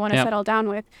 I want to settle down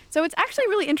with. So it's actually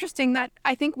really interesting that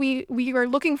I think we are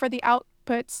looking for the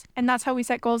outputs, and that's how we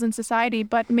set goals in society,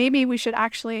 but maybe we should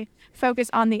actually focus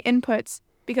on the inputs,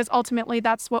 because ultimately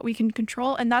that's what we can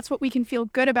control, and that's what we can feel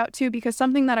good about too. Because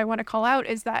something that I want to call out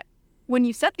is that when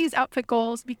you set these output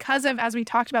goals, because of, as we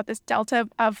talked about, this delta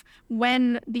of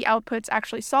when the outputs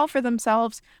actually solve for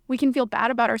themselves, we can feel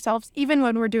bad about ourselves even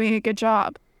when we're doing a good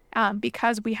job,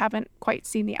 because we haven't quite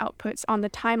seen the outputs on the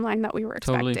timeline that we were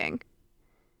expecting. Totally.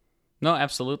 No,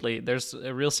 absolutely. There's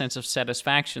a real sense of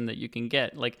satisfaction that you can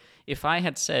get. Like if I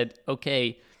had said,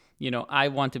 okay, I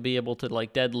want to be able to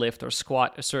like deadlift or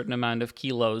squat a certain amount of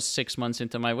kilos 6 months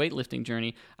into my weightlifting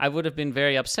journey, I would have been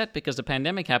very upset because the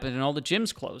pandemic happened and all the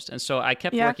gyms closed. And so I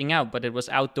kept working out, but it was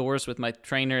outdoors with my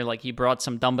trainer. Like he brought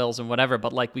some dumbbells and whatever,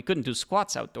 but like we couldn't do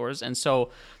squats outdoors. And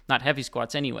so not heavy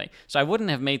squats anyway. So I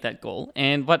wouldn't have made that goal.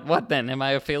 And what then? Am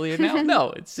I a failure now? No,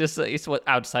 it's just, it's what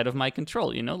outside of my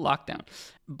control, lockdown.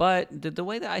 But the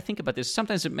way that I think about this,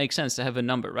 sometimes it makes sense to have a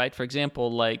number, right? For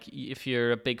example, like if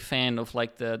you're a big fan of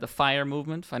like the FIRE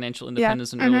movement, financial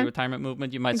independence and early retirement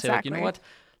movement, you might say like, you know what?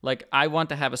 Like I want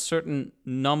to have a certain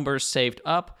number saved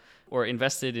up or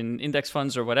invested in index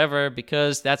funds or whatever,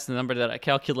 because that's the number that I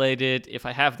calculated. If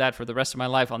I have that for the rest of my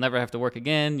life, I'll never have to work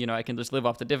again. I can just live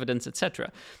off the dividends, etc.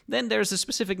 Then there's a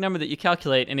specific number that you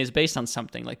calculate and is based on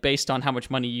something, like based on how much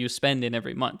money you spend in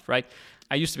every month, right?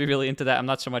 I used to be really into that. I'm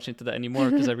not so much into that anymore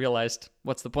because I realized,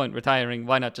 what's the point retiring?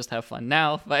 Why not just have fun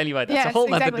now? But anyway, that's a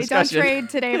whole other discussion. Don't trade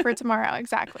today for tomorrow.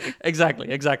 Exactly.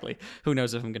 Exactly. Who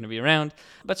knows if I'm going to be around?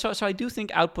 But so I do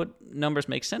think output numbers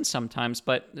make sense sometimes.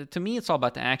 But to me, it's all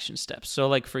about the action steps. So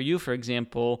like for you, for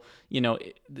example,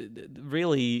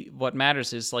 really what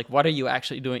matters is like, what are you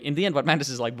actually doing? In the end, what matters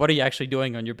is like, what are you actually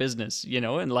doing on your business?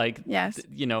 And like,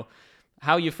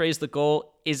 how you phrase the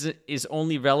goal is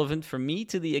only relevant for me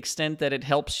to the extent that it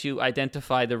helps you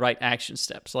identify the right action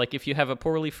steps. Like if you have a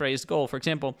poorly phrased goal, for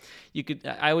example,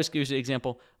 I always use the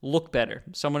example, look better.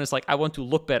 Someone is like, I want to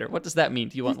look better. What does that mean?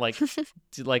 Do you want like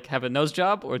to like have a nose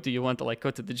job, or do you want to like go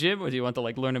to the gym, or do you want to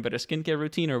like learn a better skincare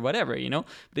routine or whatever, But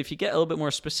if you get a little bit more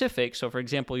specific, so for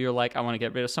example, you're like, I want to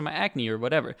get rid of some acne or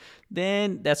whatever,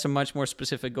 then that's a much more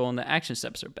specific goal and the action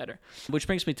steps are better. Which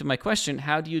brings me to my question,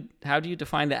 how do you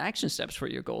define the action steps for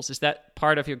your goals? Is that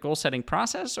part of your goal setting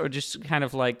process, or just kind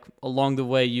of like along the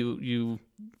way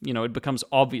it becomes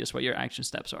obvious what your action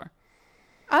steps are?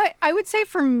 I would say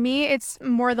for me it's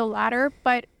more the latter,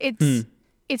 but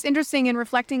it's interesting in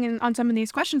reflecting on some of these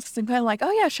questions, because I'm kind of like,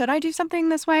 oh yeah, should I do something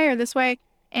this way or this way?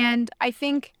 And I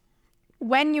think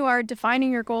when you are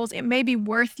defining your goals, it may be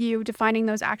worth you defining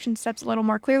those action steps a little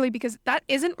more clearly, because that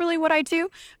isn't really what I do,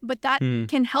 but that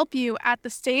can help you at the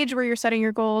stage where you're setting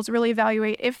your goals really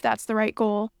evaluate if that's the right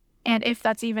goal and if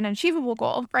that's even an achievable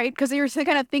goal, right? Because you're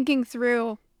kind of thinking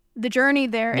through the journey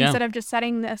there instead of just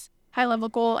setting this high-level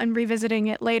goal and revisiting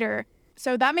it later.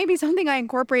 So that may be something I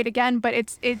incorporate again, but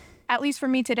it at least for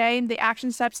me today, the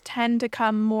action steps tend to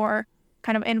come more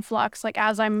kind of in flux, like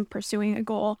as I'm pursuing a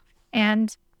goal.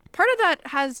 And part of that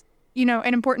has,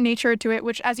 an important nature to it,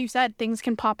 which, as you said, things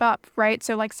can pop up, right?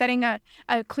 So like setting a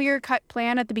clear-cut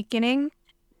plan at the beginning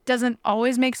doesn't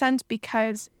always make sense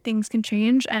because things can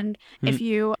change. And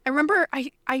I remember,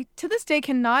 I to this day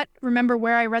cannot remember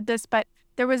where I read this, but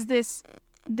there was this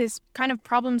kind of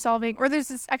problem solving, or there's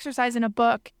this exercise in a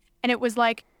book, and it was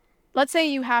like, let's say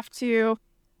you have to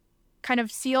kind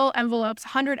of seal envelopes,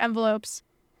 100 envelopes,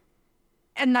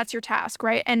 and that's your task,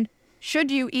 right? And should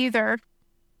you either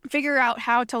figure out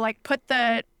how to like put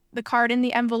the card in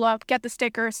the envelope, get the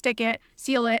sticker, stick it,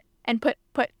 seal it, and put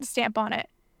the stamp on it,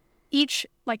 each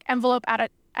like envelope at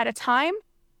a time,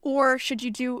 or should you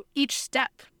do each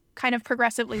step kind of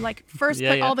progressively, like first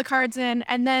put all the cards in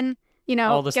and then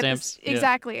all the stamps.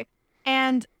 Exactly.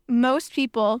 And most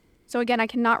people, so again, I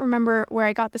cannot remember where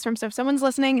I got this from. So if someone's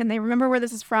listening and they remember where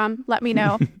this is from, let me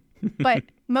know. But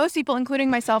most people, including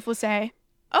myself, will say,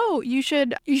 oh, you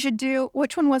should do,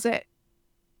 which one was it?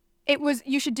 It was,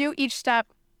 you should do each step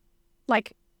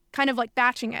like kind of like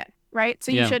batching it, right?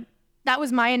 So you should, that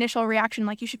was my initial reaction.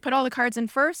 Like you should put all the cards in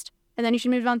first, and then you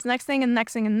should move on to the next thing and the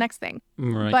next thing and the next thing.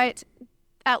 Right. But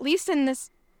at least in this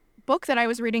book that I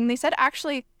was reading, they said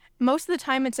actually most of the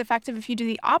time it's effective if you do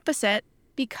the opposite,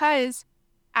 because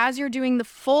as you're doing the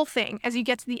full thing, as you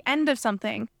get to the end of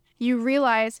something, you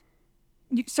realize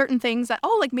certain things that,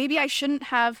 oh, like maybe I shouldn't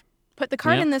have put the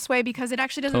card in this way because it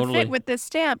actually doesn't fit with this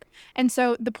stamp. And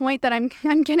so the point that I'm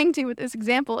getting to with this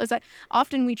example is that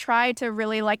often we try to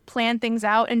really like plan things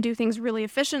out and do things really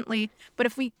efficiently. But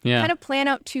if we kind of plan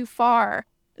out too far,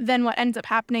 then what ends up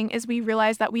happening is we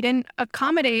realize that we didn't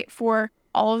accommodate for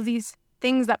all of these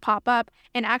things that pop up.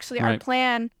 And actually our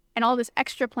plan and all this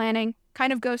extra planning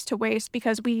kind of goes to waste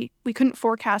because we couldn't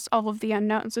forecast all of the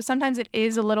unknowns. So sometimes it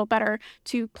is a little better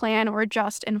to plan or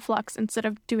adjust in flux instead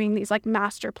of doing these like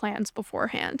master plans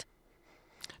beforehand.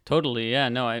 Totally, yeah.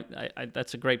 No, I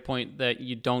that's a great point, that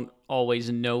you don't always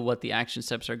know what the action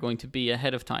steps are going to be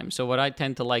ahead of time. So what I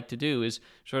tend to like to do is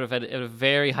sort of at a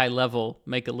very high level,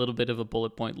 make a little bit of a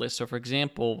bullet point list. So for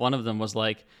example, one of them was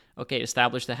like, okay,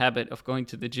 establish the habit of going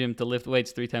to the gym to lift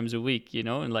weights 3 times a week,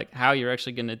 and like how you're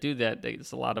actually going to do that.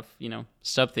 There's a lot of,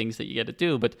 sub things that you got to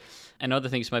do. And other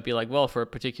things might be like, well, for a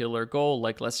particular goal,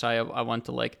 like let's say I want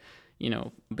to like,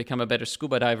 become a better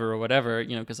scuba diver or whatever,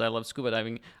 because I love scuba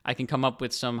diving, I can come up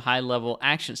with some high level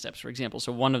action steps, for example.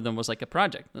 So one of them was like a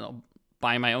project,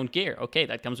 buy my own gear. Okay,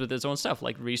 that comes with its own stuff,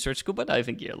 like research scuba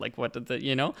diving gear, like what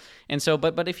and so,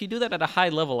 but if you do that at a high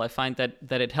level, I find that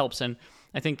it helps. And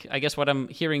I guess what I'm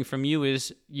hearing from you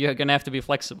is you're going to have to be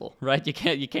flexible, right?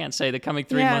 You can't say the coming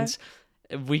 3 months,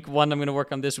 week 1, I'm going to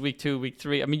work on this, week 2, week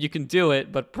 3. I mean, you can do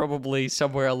it, but probably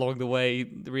somewhere along the way,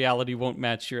 the reality won't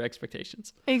match your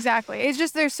expectations. Exactly. It's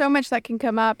just there's so much that can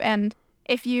come up. And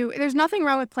there's nothing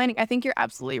wrong with planning. I think you're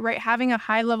absolutely right. Having a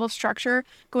high level structure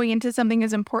going into something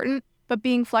is important, but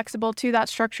being flexible to that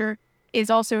structure is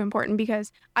also important,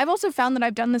 because I've also found that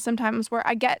I've done this sometimes where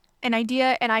I get an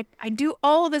idea and I do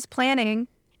all of this planning.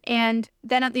 And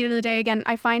then at the end of the day, again,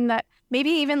 I find that maybe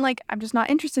even like I'm just not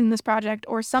interested in this project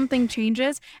or something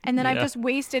changes, and then I've just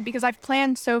wasted because I've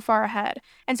planned so far ahead.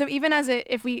 And so even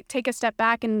if we take a step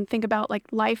back and think about like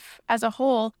life as a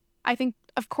whole, I think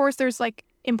of course there's like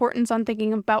importance on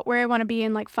thinking about where I want to be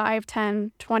in like 5,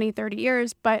 10, 20, 30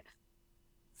 years. But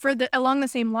along the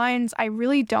same lines, I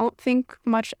really don't think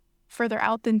much further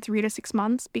out than 3 to 6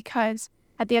 months, because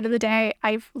at the end of the day,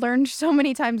 I've learned so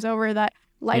many times over that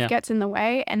life gets in the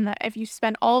way, and that if you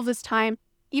spend all of this time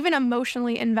even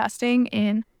emotionally investing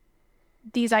in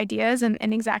these ideas and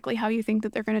exactly how you think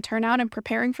that they're going to turn out and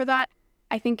preparing for that,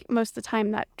 I think most of the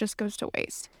time that just goes to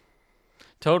waste.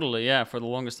 Totally, yeah. For the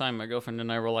longest time, my girlfriend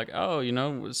and I were like, oh,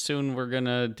 soon we're going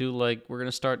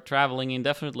to start traveling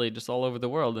indefinitely just all over the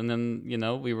world. And then,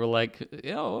 we were like,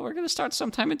 we're going to start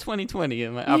sometime in 2020.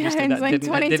 And obviously that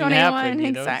didn't happen.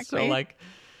 Exactly. So like,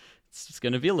 it's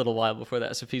going to be a little while before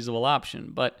that's a feasible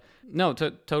option. But no,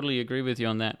 totally agree with you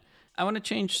on that. I want to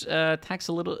change tacks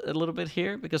a little bit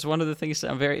here, because one of the things that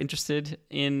I'm very interested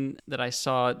in that I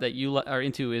saw that you are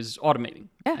into is automating.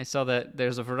 Yeah. I saw that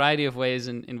there's a variety of ways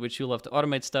in which you love to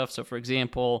automate stuff. So, for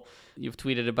example, you've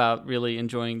tweeted about really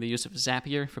enjoying the use of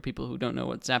Zapier. For people who don't know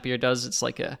what Zapier does, it's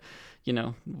like a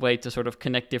way to sort of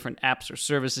connect different apps or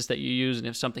services that you use. And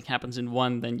if something happens in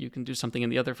one, then you can do something in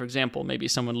the other. For example, maybe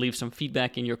someone leaves some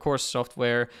feedback in your course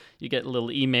software, you get a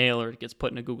little email, or it gets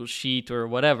put in a Google Sheet or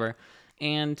whatever.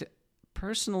 And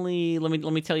personally, let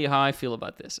me tell you how I feel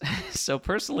about this. So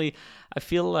personally, I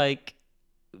feel like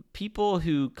people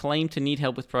who claim to need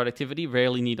help with productivity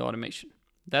rarely need automation.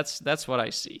 That's what I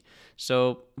see.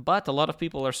 So, but a lot of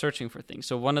people are searching for things.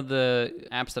 So one of the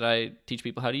apps that I teach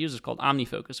people how to use is called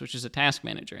OmniFocus, which is a task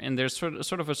manager. And there's sort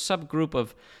of a subgroup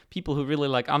of people who really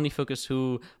like OmniFocus,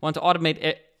 who want to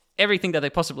automate everything that they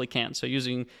possibly can. So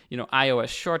using, iOS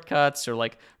shortcuts, or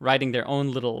like writing their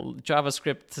own little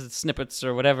JavaScript snippets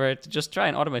or whatever to just try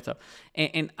and automate stuff.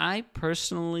 And I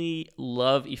personally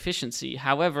love efficiency.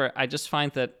 However, I just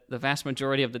find that the vast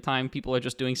majority of the time people are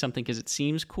just doing something because it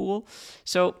seems cool.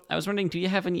 So I was wondering, do you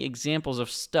have any examples of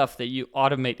stuff that you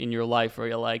automate in your life where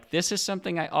you're like, this is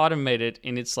something I automated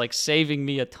and it's like saving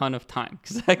me a ton of time?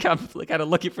 Because I'm kind of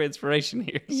looking for inspiration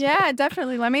here. Yeah,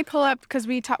 definitely. Let me pull up, because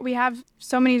we have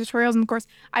so many tutorials in the course.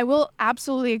 I will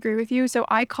absolutely agree with you. So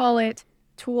I call it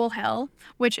tool hell,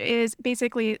 which is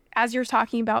basically, as you're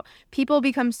talking about, people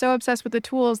become so obsessed with the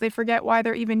tools, they forget why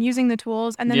they're even using the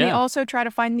tools. And then they also try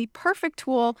to find the perfect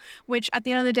tool, which at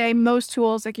the end of the day, most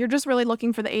tools, like you're just really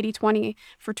looking for the 80-20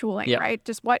 for tooling, right?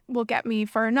 Just what will get me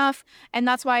far enough. And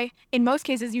that's why in most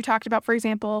cases you talked about, for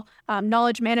example,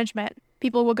 knowledge management.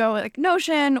 People will go like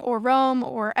Notion or Roam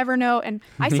or Evernote. And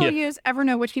I still use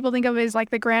Evernote, which people think of as like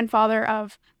the grandfather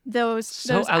of those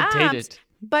outdated apps.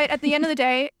 But at the end of the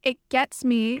day, it gets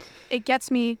me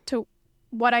to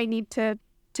what I need to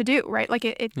do, right? Like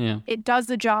it does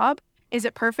the job. Is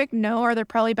it perfect? No. Are there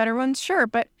probably better ones? Sure.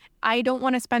 But I don't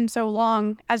want to spend so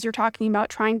long, as you're talking about,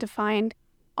 trying to find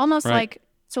almost like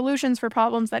solutions for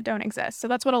problems that don't exist. So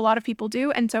that's what a lot of people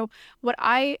do. And so what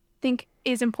I think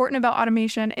is important about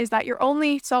automation is that you're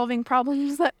only solving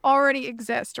problems that already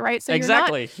exist, right? So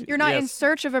you're not in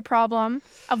search of a problem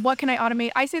of what can I automate.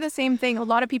 I say the same thing. A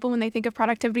lot of people, when they think of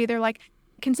productivity, they're like,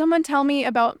 can someone tell me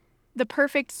about the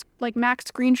perfect like Mac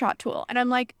screenshot tool? And I'm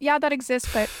like, yeah, that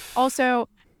exists, but also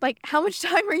like how much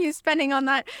time are you spending on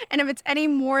that? And if it's any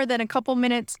more than a couple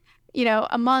minutes,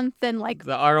 a month, then like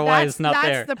the ROI is not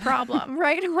there. That's the problem,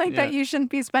 right? Like that you shouldn't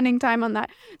be spending time on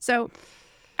that. So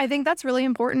I think that's really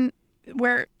important,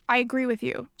 where I agree with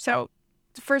you. So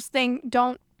the first thing,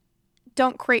 don't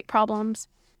create problems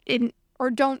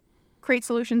or don't create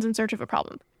solutions in search of a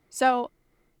problem. So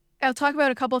I'll talk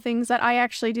about a couple of things that I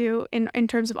actually do in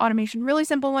terms of automation. Really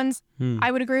simple ones.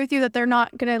 I would agree with you that they're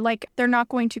not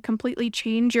going to completely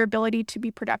change your ability to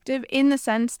be productive, in the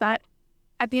sense that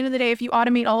at the end of the day, if you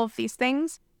automate all of these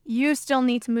things, you still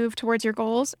need to move towards your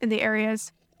goals in the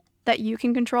areas that you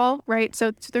can control, right?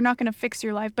 So they're not going to fix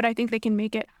your life, but I think they can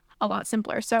make it a lot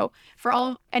simpler. So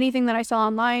for anything that I sell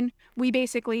online, we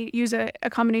basically use a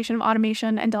combination of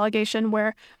automation and delegation,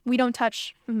 where we don't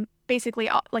touch basically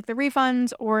like the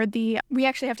refunds or we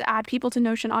actually have to add people to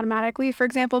Notion automatically, for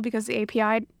example, because the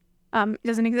API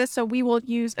doesn't exist. So we will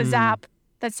use a Zap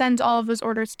that sends all of those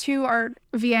orders to our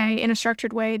VA in a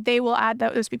structured way. They will add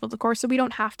those people to the course, so we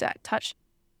don't have to touch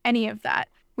any of that.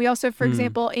 We also, for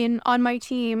example, on my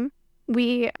team,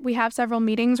 we have several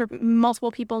meetings where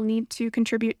multiple people need to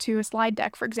contribute to a slide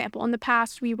deck, for example. In the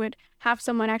past, we would have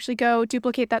someone actually go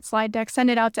duplicate that slide deck,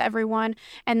 send it out to everyone,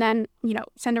 and then,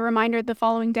 send a reminder the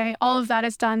following day. All of that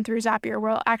is done through Zapier,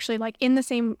 where actually like in the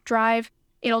same drive,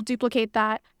 it'll duplicate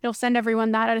that. It'll send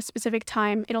everyone that at a specific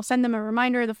time. It'll send them a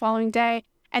reminder the following day.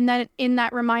 And then in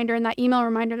that reminder, in that email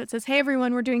reminder that says, hey,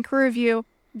 everyone, we're doing crew review,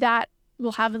 that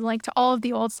will have a link to all of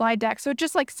the old slide decks. So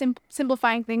just like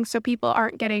simplifying things so people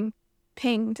aren't getting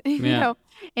pinged,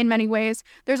 in many ways.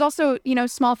 There's also,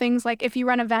 small things like if you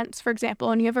run events, for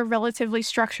example, and you have a relatively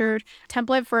structured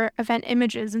template for event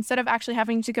images, instead of actually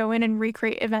having to go in and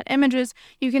recreate event images,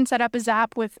 you can set up a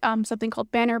Zap with something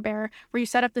called Banner Bear, where you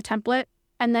set up the template,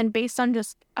 and then based on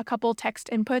just a couple text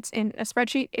inputs in a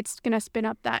spreadsheet, it's going to spin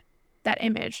up that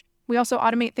image. We also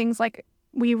automate things like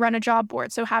we run a job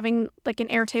board. So having like an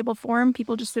Airtable form,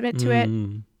 people just submit to it.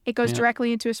 It goes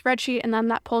directly into a spreadsheet, and then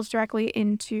that pulls directly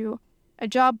into a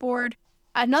job board.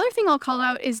 Another thing I'll call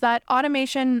out is that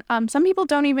automation, some people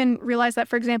don't even realize that,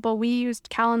 for example, we used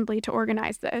Calendly to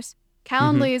organize this.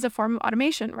 Calendly is a form of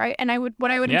automation, right? And what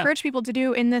I would encourage people to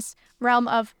do in this realm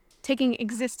of taking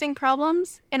existing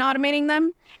problems and automating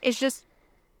them is just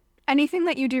anything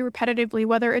that you do repetitively,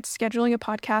 whether it's scheduling a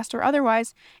podcast or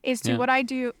otherwise, is to what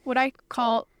I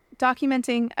call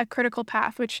documenting a critical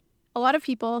path, which a lot of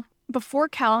people before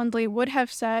Calendly would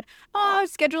have said,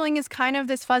 scheduling is kind of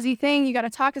this fuzzy thing. You got to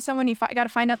talk to someone. You got to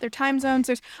find out their time zones.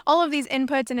 There's all of these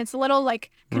inputs, and it's a little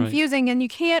like confusing, and you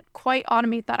can't quite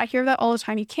automate that. I hear that all the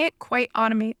time. You can't quite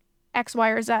automate X, Y,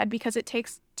 or Z because it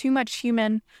takes too much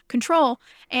human control.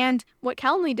 And what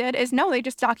Calendly did is, they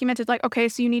just documented like, okay,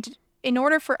 so you need to, in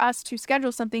order for us to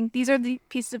schedule something, these are the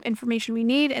pieces of information we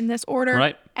need in this order.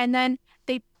 Right. And then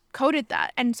they coded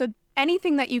that. And so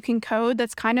anything that you can code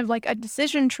that's kind of like a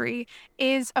decision tree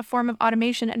is a form of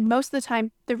automation. And most of the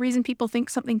time, the reason people think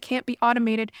something can't be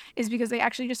automated is because they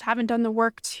actually just haven't done the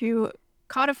work to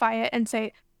codify it and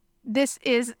say, this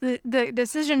is the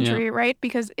decision tree, right?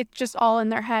 Because it's just all in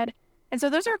their head. And so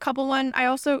those are a couple ones. I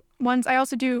also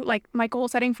do like my goal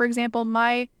setting, for example,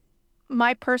 my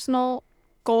personal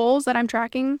goals that I'm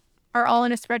tracking are all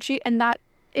in a spreadsheet, and that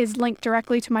is linked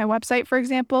directly to my website, for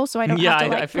example, so I don't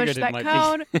have to push that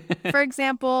code. For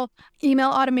example, email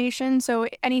automation. So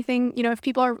anything, if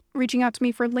people are reaching out to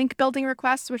me for link building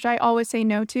requests, which I always say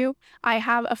no to, I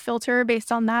have a filter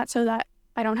based on that so that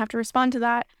I don't have to respond to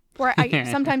that. Or I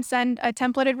sometimes send a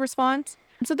templated response.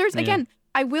 So there's, again,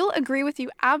 I will agree with you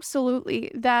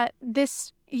absolutely that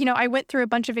this, I went through a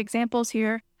bunch of examples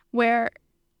here where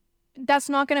that's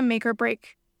not going to make or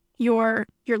break, your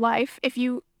life. If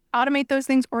you automate those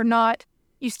things or not,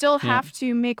 you still have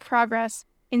to make progress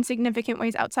in significant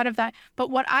ways outside of that. But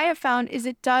what I have found is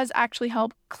it does actually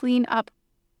help clean up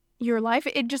your life.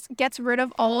 It just gets rid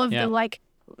of all of the like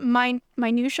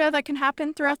minutia that can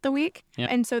happen throughout the week. Yeah.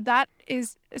 And so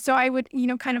I would,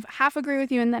 kind of half agree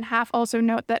with you and then half also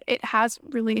note that it has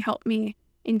really helped me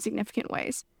in significant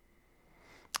ways.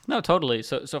 No, totally.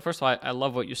 So first of all, I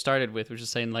love what you started with, which is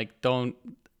saying like, don't,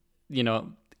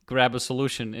 grab a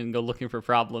solution and go looking for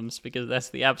problems, because that's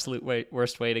the absolute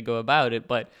worst way to go about it.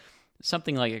 But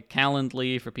something like a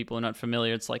Calendly, for people who are not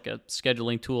familiar, it's like a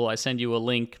scheduling tool. I send you a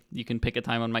link. You can pick a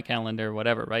time on my calendar or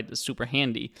whatever, right? It's super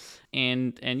handy.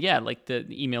 And yeah, like the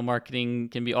email marketing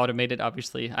can be automated.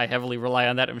 Obviously, I heavily rely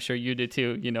on that. I'm sure you do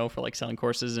too, for like selling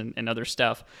courses and other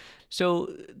stuff.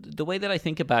 So the way that I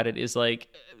think about it is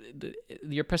like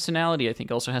your personality, I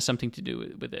think, also has something to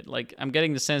do with it. Like, I'm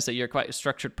getting the sense that you're quite a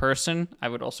structured person. I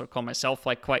would also call myself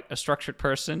like quite a structured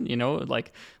person,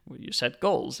 like you set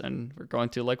goals and we're going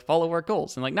to like follow our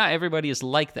goals. And like, not everybody is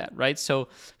like that, right? So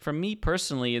for me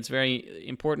personally, it's very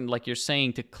important, like you're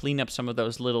saying, to clean up some of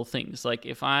those little things. Like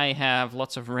if I have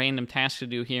lots of random tasks to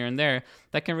do here and there,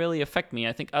 that can really affect me.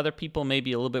 I think other people may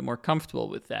be a little bit more comfortable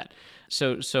with that.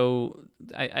 So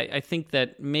I think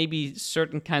that maybe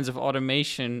certain kinds of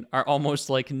automation are almost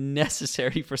like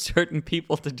necessary for certain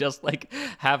people to just like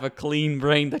have a clean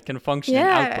brain that can function and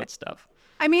output stuff.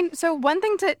 I mean, so one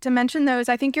thing to mention though is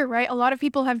I think you're right. A lot of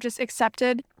people have just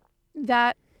accepted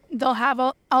that they'll have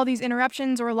all these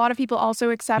interruptions, or a lot of people also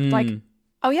accept like,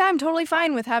 oh yeah, I'm totally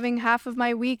fine with having half of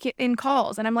my week in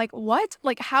calls. And I'm like, what?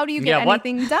 Like, how do you get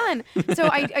anything done? So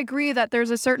I agree that there's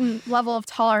a certain level of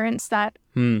tolerance that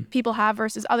people have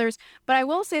versus others. But I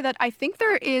will say that I think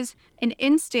there is an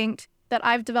instinct that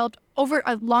I've developed over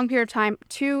a long period of time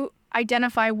to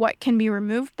identify what can be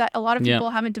removed that a lot of people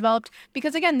haven't developed,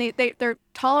 because again, they're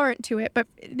tolerant to it. But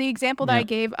the example that I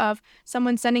gave of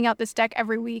someone sending out this deck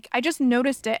every week, I just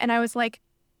noticed it and I was like,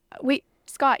 wait,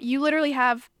 Scott, you literally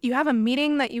have a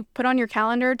meeting that you put on your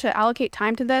calendar to allocate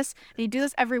time to this, and you do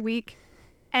this every week.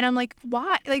 And I'm like,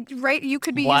 why? Like, right, you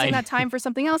could be using that time for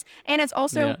something else. And it's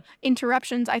also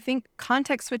interruptions. I think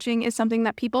context switching is something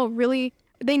that people really,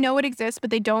 they know it exists, but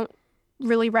they don't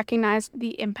really recognize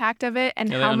the impact of it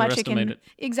and how much it can.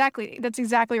 Exactly. That's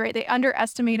exactly right. They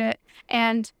underestimate it.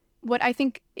 And what I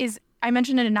think is, I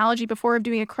mentioned an analogy before of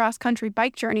doing a cross-country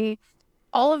bike journey.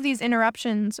 All of these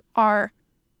interruptions are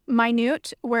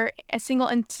minute, where a single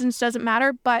instance doesn't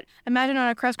matter. But imagine on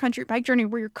a cross-country bike journey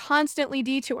where you're constantly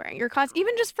detouring.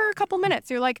 Even just for a couple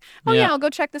minutes, you're like, oh yeah, I'll go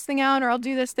check this thing out, or I'll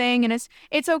do this thing. And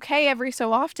it's okay every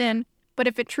so often. But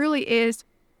if it truly is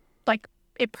like,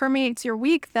 it permeates your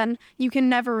week, then you can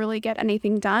never really get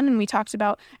anything done. And we talked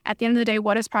about, at the end of the day,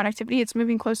 what is productivity? It's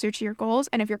moving closer to your goals.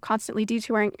 And if you're constantly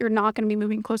detouring, you're not going to be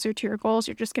moving closer to your goals.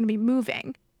 You're just going to be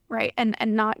moving, right? And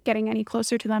not getting any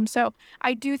closer to them. So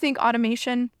I do think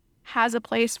automation has a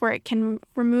place where it can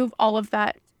remove all of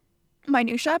that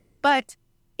minutia, but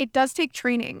it does take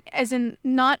training, as in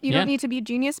you don't need to be a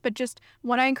genius, but just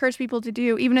what I encourage people to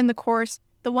do, even in the course,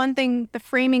 the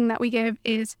framing that we give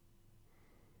is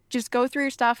just go through your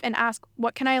stuff and ask,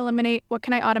 what can I eliminate? What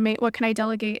can I automate? What can I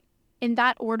delegate? In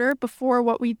that order, before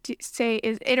what we say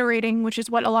is iterating, which is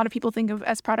what a lot of people think of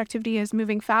as productivity, as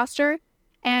moving faster.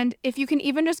 And if you can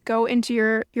even just go into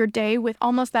your day with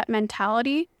almost that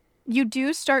mentality, you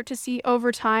do start to see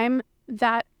over time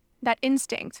that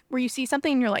instinct where you see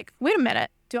something and you're like, wait a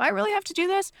minute, do I really have to do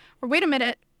this? Or wait a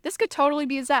minute, this could totally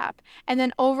be a zap. And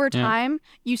then over time,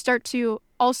 you start to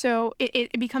also,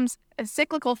 it becomes a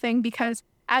cyclical thing, because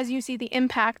as you see the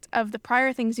impact of the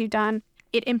prior things you've done,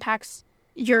 it impacts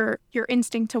your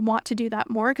instinct to want to do that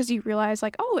more, because you realize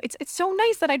like, oh, it's so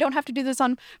nice that I don't have to do this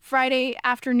on Friday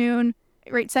afternoon,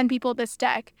 right? Send people this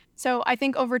deck. So I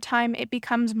think over time it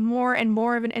becomes more and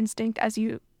more of an instinct as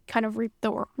you kind of reap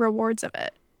the rewards of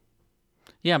it.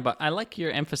 Yeah, but I like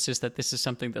your emphasis that this is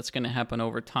something that's going to happen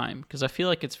over time, because I feel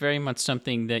like it's very much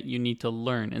something that you need to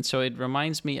learn. And so it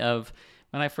reminds me of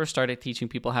when I first started teaching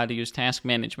people how to use task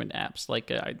management apps. Like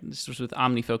this was with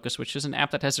OmniFocus, which is an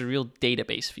app that has a real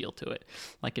database feel to it.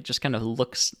 Like it just kind of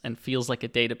looks and feels like a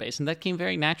database. And that came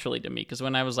very naturally to me, because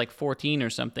when I was like 14 or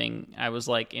something, I was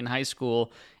like in high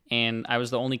school, and I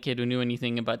was the only kid who knew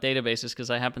anything about databases, because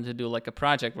I happened to do like a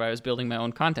project where I was building my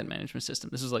own content management system.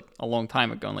 This was like a long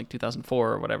time ago, in like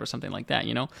 2004 or whatever, something like that,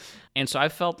 And so I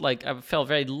felt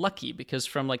very lucky, because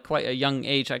from like quite a young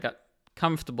age, I got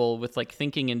comfortable with like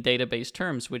thinking in database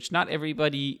terms, which not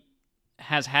everybody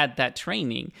has had that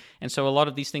training. And so a lot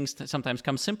of these things sometimes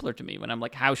come simpler to me when I'm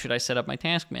like, how should I set up my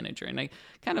task manager? And I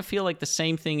kind of feel like the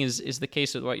same thing is the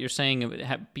case with what you're saying, of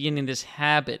being in this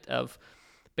habit of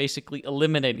basically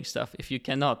eliminating stuff. If you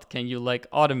cannot, can you like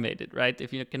automate it, right?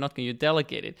 If you cannot, can you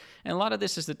delegate it? And a lot of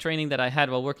this is the training that I had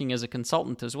while working as a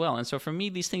consultant as well. And so for me,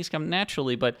 these things come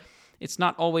naturally, but it's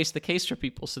not always the case for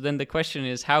people. So then the question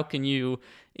is, how can you,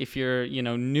 if you're,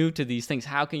 new to these things,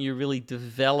 how can you really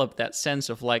develop that sense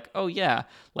of like, oh yeah,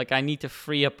 like I need to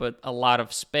free up a lot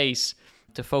of space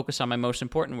to focus on my most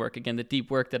important work. Again, the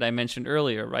deep work that I mentioned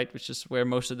earlier, right? Which is where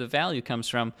most of the value comes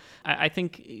from. I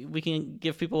think we can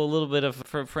give people a little bit of,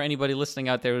 for anybody listening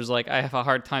out there who's like, I have a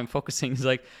hard time focusing. It's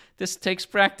like, this takes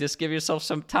practice. Give yourself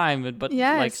some time. But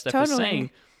yes, like Steph totally. is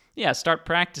saying, yeah, start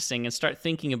practicing and start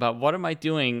thinking about what am I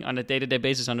doing on a day-to-day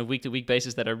basis, on a week-to-week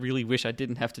basis that I really wish I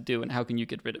didn't have to do, and how can you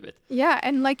get rid of it? Yeah,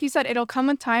 and like you said, it'll come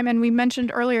with time. And we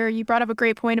mentioned earlier, you brought up a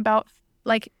great point about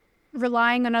like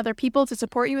relying on other people to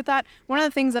support you with that. One of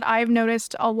the things that I've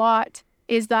noticed a lot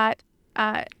is that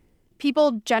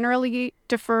people generally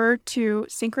defer to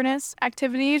synchronous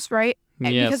activities, right?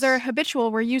 Yes. Because they're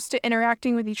habitual. We're used to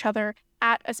interacting with each other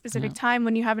at a specific time.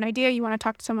 When you have an idea, you want to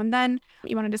talk to someone then,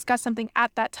 you want to discuss something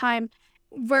at that time.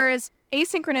 Whereas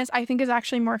asynchronous, I think, is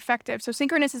actually more effective. So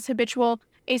synchronous is habitual,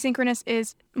 asynchronous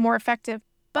is more effective.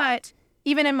 But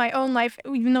even in my own life,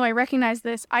 even though I recognize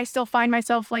this, I still find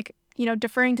myself like,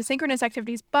 deferring to synchronous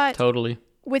activities. But totally,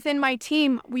 within my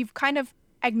team, we've kind of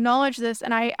acknowledged this,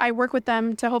 and I work with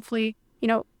them to hopefully,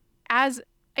 as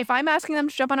if I'm asking them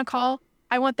to jump on a call,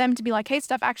 I want them to be like, hey,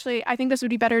 Steph, actually, I think this would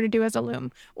be better to do as a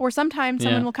Loom. Or sometimes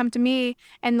someone will come to me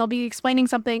and they'll be explaining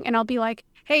something and I'll be like,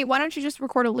 hey, why don't you just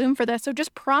record a Loom for this? So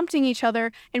just prompting each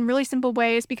other in really simple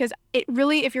ways, because it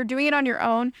really, if you're doing it on your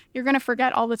own, you're going to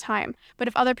forget all the time. But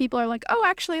if other people are like, oh,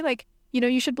 actually, like,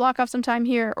 you should block off some time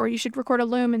here, or you should record a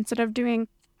Loom instead of doing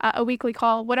a weekly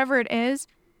call, whatever it is,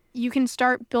 you can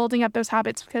start building up those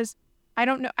habits. Because I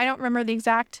don't remember the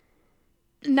exact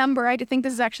number. I think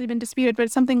this has actually been disputed, but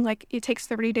it's something like it takes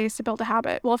 30 days to build a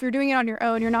habit. Well, if you're doing it on your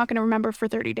own, you're not going to remember for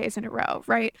 30 days in a row,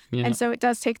 right? Yeah. And so it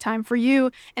does take time for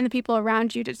you and the people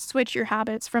around you to switch your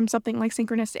habits from something like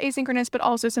synchronous to asynchronous, but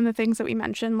also some of the things that we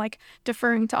mentioned, like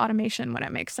deferring to automation when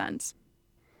it makes sense.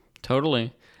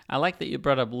 Totally. I like that you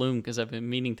brought up Loom, because I've been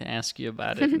meaning to ask you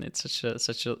about it, and it's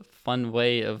such a fun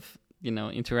way of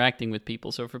interacting with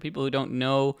people. So for people who don't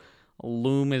know,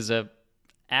 Loom is a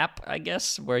app, I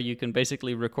guess, where you can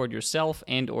basically record yourself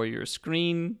and or your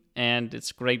screen, and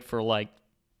it's great for like,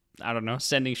 I don't know,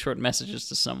 sending short messages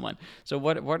to someone. So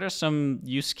what are some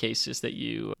use cases that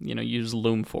you use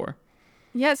Loom for?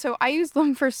 Yeah, so I use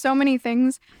Loom for so many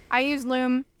things. I use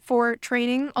Loom for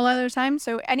training a lot of the time.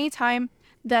 So anytime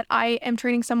that I am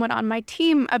training someone on my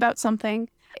team about something,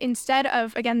 instead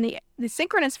of, again, the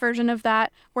synchronous version of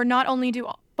that, where not only do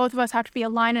both of us have to be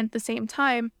aligned at the same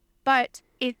time, but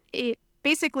it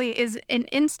basically is an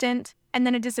instant and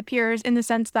then it disappears, in the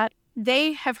sense that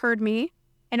they have heard me,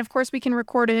 and of course we can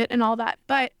record it and all that.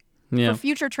 But for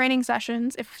future training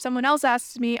sessions, if someone else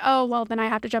asks me, oh, well, then I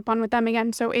have to jump on with them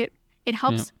again. So it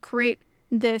helps create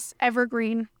this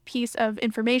evergreen piece of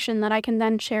information that I can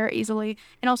then share easily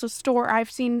and also store. I've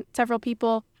seen several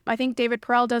people, I think David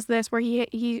Perel does this, where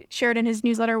he shared in his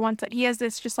newsletter once that he has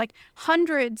this just like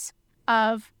hundreds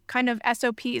of kind of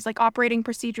SOPs, like operating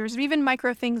procedures, or even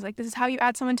micro things like this is how you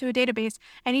add someone to a database.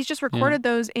 And he's just recorded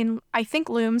those in, I think,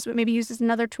 Looms, but maybe uses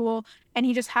another tool. And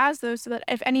he just has those so that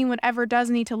if anyone ever does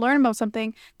need to learn about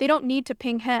something, they don't need to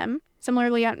ping him.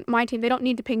 Similarly, on my team, they don't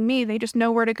need to ping me. They just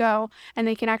know where to go, and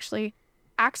they can actually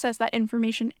access that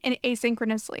information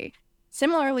asynchronously.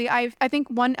 Similarly, I think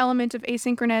one element of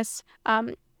asynchronous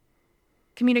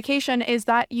communication is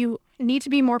that you need to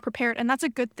be more prepared, and that's a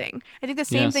good thing. I think the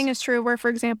same thing is true where, for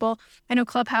example, I know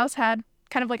Clubhouse had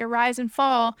kind of like a rise and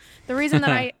fall. The reason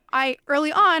that I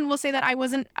early on will say that I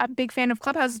wasn't a big fan of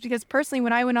Clubhouse is because personally,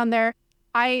 when I went on there,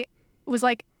 I was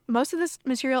like, most of this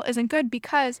material isn't good,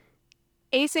 because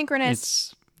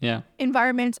asynchronous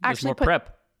environments actually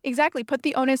put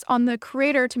the onus on the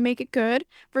creator to make it good,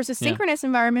 versus synchronous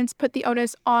environments put the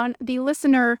onus on the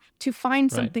listener to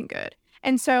find something good.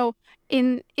 And so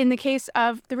in the case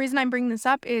of, the reason I'm bringing this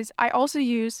up is I also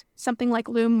use something like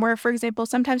Loom, where, for example,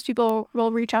 sometimes people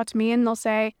will reach out to me and they'll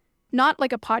say, not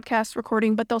like a podcast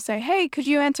recording, but they'll say, hey, could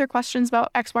you answer questions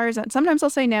about X, Y, or Z? Sometimes I'll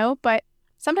say no, but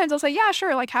sometimes I'll say, yeah,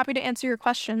 sure, like happy to answer your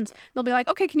questions. They'll be like,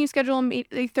 okay, can you schedule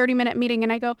a 30-minute meeting?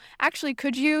 And I go, actually,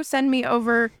 could you send me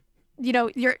over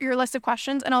your list of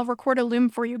questions, and I'll record a Loom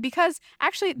for you, because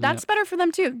actually that's better for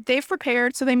them too. They've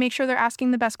prepared, so they make sure they're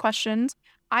asking the best questions.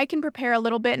 I can prepare a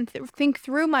little bit and think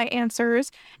through my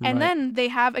answers. And then they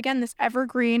have, again, this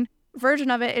evergreen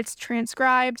version of it, it's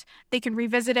transcribed. They can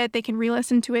revisit it. They can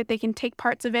re-listen to it. They can take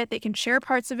parts of it. They can share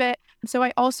parts of it. So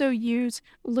I also use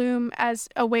Loom as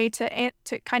a way to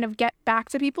kind of get back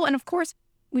to people. And of course,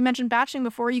 we mentioned batching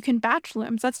before. You can batch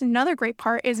Looms. That's another great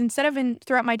part, is instead of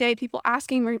throughout my day, people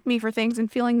asking me for things and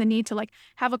feeling the need to like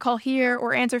have a call here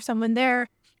or answer someone there,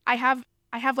 I have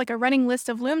like a running list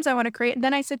of Looms I want to create. And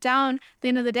then I sit down at the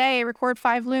end of the day, record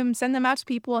 5 Looms, send them out to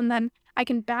people, and then I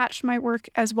can batch my work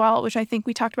as well, which I think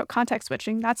we talked about context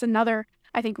switching. That's another,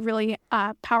 I think, really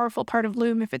powerful part of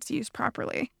Loom if it's used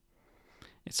properly.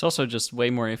 It's also just way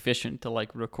more efficient to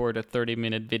like record a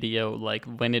 30-minute video like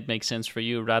when it makes sense for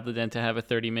you, rather than to have a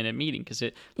 30-minute meeting. Because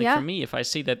for me, if I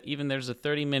see that even there's a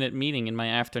 30-minute meeting in my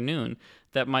afternoon,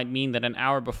 that might mean that an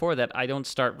hour before that I don't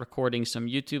start recording some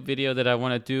YouTube video that I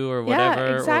want to do or whatever.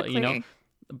 Yeah, exactly. Or,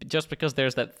 just because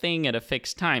there's that thing at a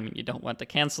fixed time, and you don't want to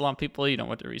cancel on people, you don't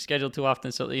want to reschedule too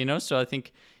often. So so I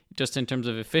think just in terms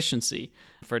of efficiency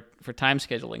for time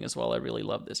scheduling as well, I really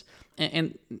love this.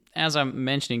 And as I'm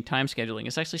mentioning time scheduling,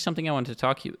 it's actually something I wanted to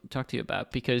talk to you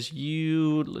about, because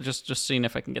you just seeing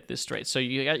if I can get this straight. So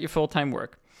you got your full-time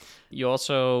work. You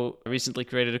also recently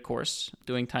created a course,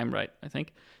 Doing Time Right, I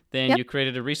think. Then you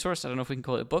created a resource. I don't know if we can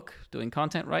call it a book, Doing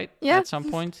Content Right, at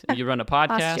some point. You run a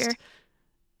podcast. Last year.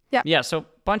 Yeah, so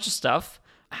bunch of stuff.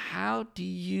 How do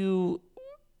you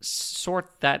sort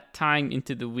that time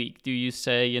into the week? Do you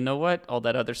say, you know what, all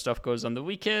that other stuff goes on the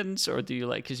weekends? Or do you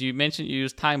because you mentioned you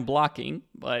use time blocking,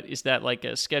 but is that like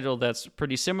a schedule that's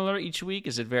pretty similar each week?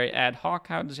 Is it very ad hoc?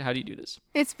 How do you do this?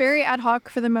 It's very ad hoc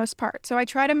for the most part. So I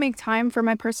try to make time for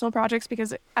my personal projects,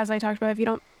 because as I talked about, if you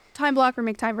don't time block or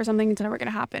make time for something, it's never going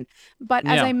to happen. But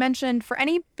as I mentioned, for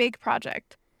any big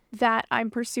project that I'm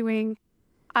pursuing,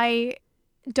 I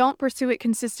don't pursue it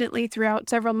consistently throughout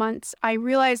several months. I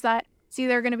realize that it's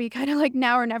either going to be kind of like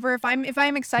now or never. If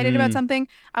I'm excited about something,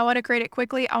 I want to create it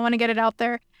quickly. I want to get it out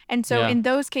there. And so in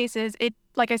those cases, it,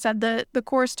 like I said, the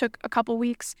course took a couple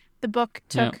weeks. The book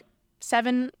took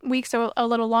 7 weeks, so a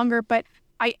little longer. But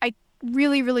I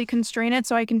really, really constrain it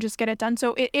so I can just get it done.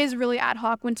 So it is really ad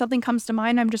hoc. When something comes to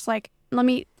mind, I'm just like, let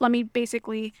me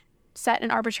basically set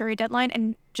an arbitrary deadline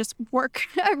and just work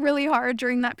really hard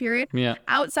during that period. Yeah.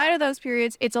 Outside of those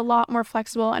periods, it's a lot more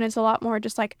flexible, and it's a lot more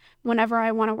just like whenever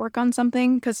I want to work on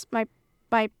something, because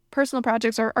my personal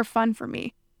projects are fun for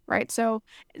me, right? So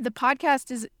the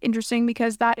podcast is interesting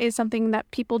because that is something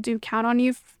that people do count on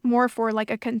you more for,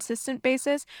 like a consistent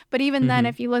basis. But even then,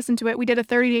 if you listen to it, we did a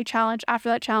 30-day challenge. After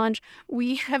that challenge,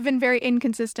 we have been very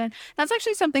inconsistent. That's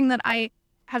actually something that I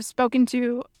have spoken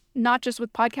to, not just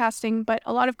with podcasting, but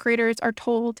a lot of creators are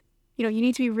told, you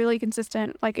need to be really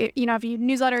consistent. Like, if you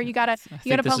newsletter, you gotta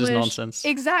publish. This is nonsense.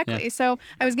 Exactly. Yeah. So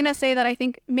I was gonna say that I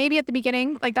think maybe at the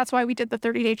beginning, like that's why we did the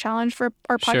 30-day challenge for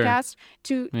our podcast,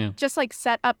 to just like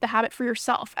set up the habit for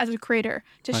yourself as a creator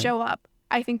to show up.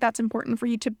 I think that's important for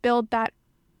you to build that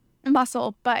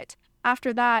muscle. But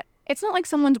after that, it's not like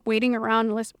someone's waiting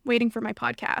around waiting for my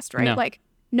podcast, right? No. Like,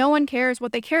 no one cares.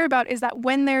 What they care about is that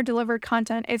when they're delivered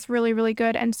content, it's really, really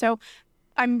good. And so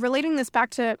I'm relating this back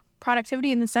to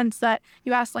productivity in the sense that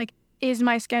you asked, like, is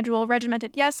my schedule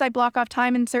regimented? Yes, I block off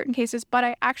time in certain cases, but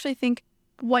I actually think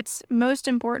what's most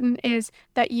important is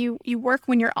that you work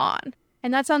when you're on.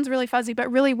 And that sounds really fuzzy, but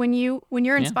really when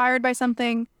you're inspired by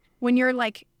something, when you're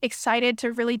like excited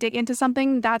to really dig into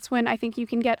something, that's when I think you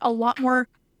can get a lot more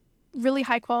really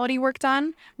high quality work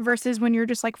done versus when you're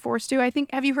just like forced to.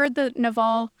 Have you heard the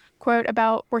Naval quote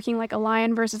about working like a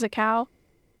lion versus a cow?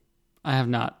 I have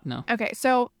not, no. Okay,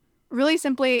 so really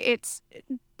simply, it's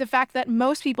the fact that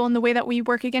most people, in the way that we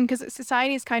work, again, because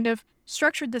society is kind of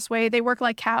structured this way, they work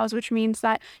like cows, which means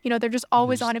that, they're just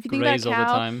always on. If you think about a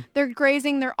cow, they're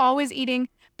grazing, they're always eating.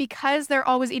 Because they're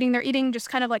always eating, they're eating just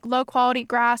kind of like low quality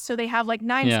grass, so they have like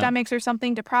 9 stomachs or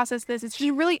something to process this. It's just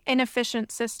a really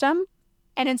inefficient system.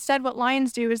 And instead, what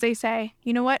lions do is they say,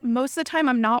 you know what, most of the time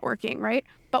I'm not working, right?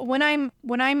 But when I'm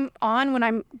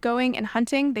going and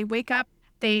hunting, they wake up,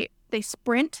 they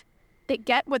sprint, they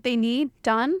get what they need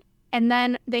done, and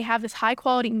then they have this high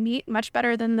quality meat, much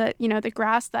better than the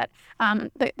grass that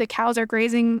the cows are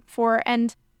grazing for.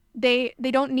 And they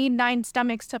don't need 9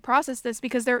 stomachs to process this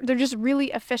because they're just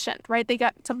really efficient, right? They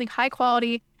got something high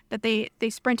quality that they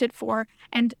sprinted for.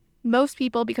 And most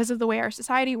people, because of the way our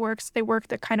society works, they work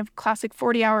the kind of classic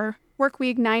 40-hour work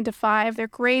week, 9 to 5. They're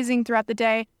grazing throughout the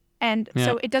day. And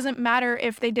so it doesn't matter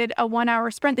if they did a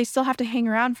 1-hour sprint, they still have to hang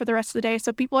around for the rest of the day.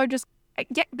 So people are just,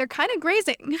 they're kind of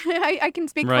grazing. I can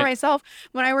speak for myself.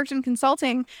 When I worked in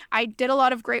consulting, I did a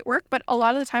lot of great work, but a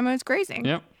lot of the time I was grazing.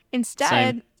 Yep.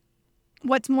 Instead,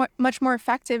 what's much more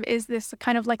effective is this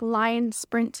kind of like lion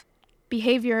sprint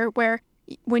behavior where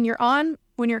when you're on,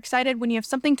 when you're excited, when you have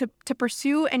something to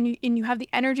pursue and you have the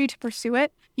energy to pursue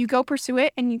it, you go pursue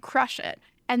it and you crush it.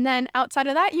 And then outside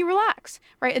of that, you relax,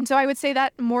 right? And so I would say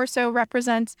that more so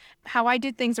represents how I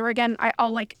did things, or again,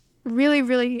 I'll like really,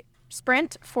 really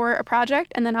sprint for a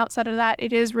project. And then outside of that,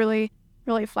 it is really,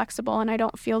 really flexible. And I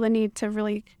don't feel the need to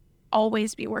really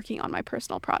always be working on my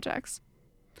personal projects.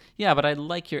 Yeah, but I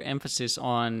like your emphasis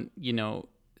on,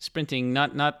 sprinting,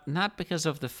 not because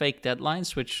of the fake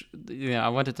deadlines, which I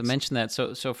wanted to mention that.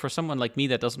 So for someone like me,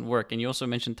 that doesn't work. And you also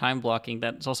mentioned time blocking.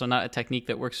 That's also not a technique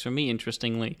that works for me,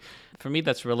 interestingly. For me,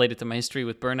 that's related to my history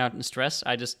with burnout and stress.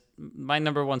 My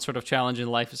number one sort of challenge in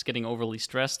life is getting overly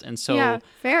stressed. And so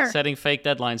setting fake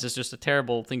deadlines is just a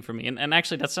terrible thing for me. And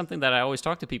actually, that's something that I always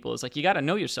talk to people is like, you got to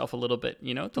know yourself a little bit,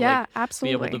 to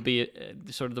absolutely. be able to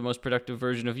be sort of the most productive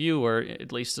version of you, or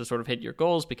at least to sort of hit your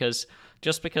goals. Because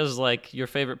just because like your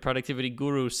favorite productivity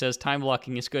guru says time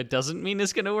blocking is good doesn't mean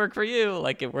it's going to work for you.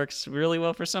 Like it works really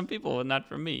well for some people and not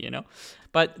for me,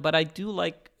 But I do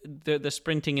like the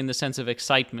sprinting in the sense of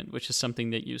excitement, which is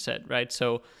something that you said, right?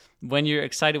 So when you're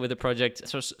excited with a project,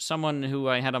 so someone who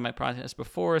I had on my podcast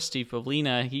before, Steve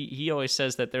Pavlina, he always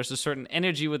says that there's a certain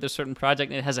energy with a certain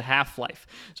project and it has a half-life.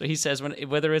 So he says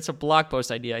whether it's a blog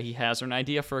post idea he has or an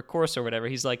idea for a course or whatever,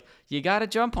 he's like, you got to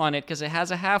jump on it because it has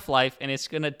a half-life and it's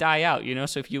going to die out,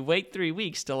 So if you wait 3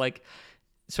 weeks to like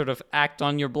sort of act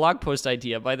on your blog post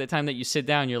idea, by the time that you sit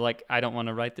down, you're like, I don't want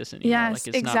to write this anymore. Yes, like,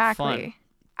 it's exactly. not fun.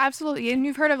 Absolutely. And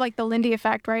you've heard of like the Lindy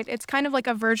effect, right? It's kind of like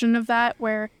a version of that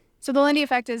where, so the Lindy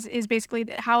effect is basically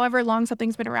that however long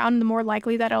something's been around, the more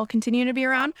likely that it'll continue to be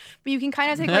around. But you can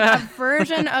kind of take like a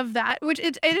version of that, which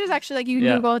it is actually like you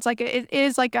can Google, it's like, it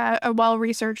is like a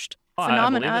well-researched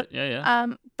phenomena. Yeah.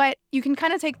 But you can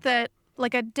kind of take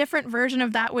like a different version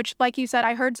of that, which like you said,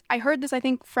 I heard this, I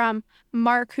think from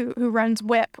Mark, who runs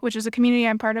Whip, which is a community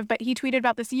I'm part of, but he tweeted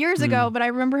about this years ago, but I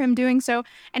remember him doing so.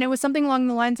 And it was something along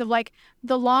the lines of like,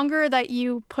 the longer that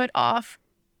you put off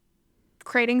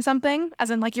creating something,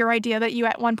 as in like your idea that you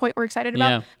at one point were excited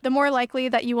about, the more likely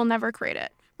that you will never create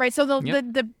it. Right. So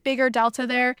the bigger delta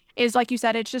there is, like you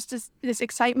said, it's just this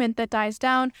excitement that dies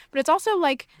down. But it's also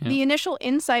like the initial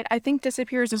insight, I think,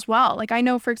 disappears as well. Like I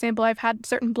know, for example, I've had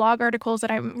certain blog articles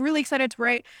that I'm really excited to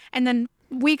write. And then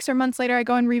weeks or months later, I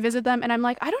go and revisit them. And I'm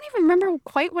like, I don't even remember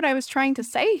quite what I was trying to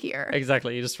say here.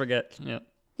 Exactly. You just forget.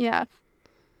 Yeah.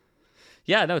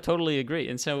 Yeah, no, totally agree.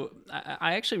 And so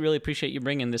I actually really appreciate you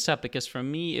bringing this up, because for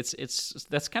me, it's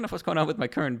that's kind of what's going on with my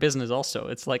current business also.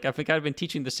 It's like I think I've been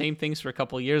teaching the same things for a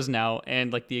couple of years now,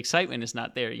 and like the excitement is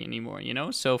not there anymore,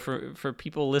 So for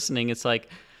people listening, it's like,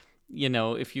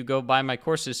 if you go buy my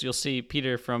courses, you'll see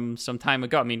Peter from some time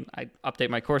ago. I mean, I update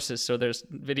my courses, so there's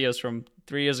videos from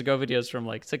 3 years ago, videos from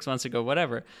like 6 months ago,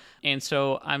 whatever. And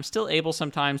so I'm still able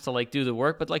sometimes to like do the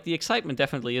work, but like the excitement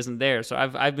definitely isn't there. So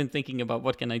I've been thinking about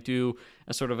what can I do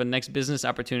as sort of a next business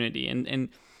opportunity. And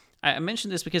I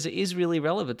mentioned this because it is really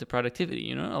relevant to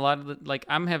productivity. A lot of like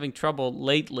I'm having trouble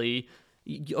lately.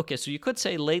 Okay, so you could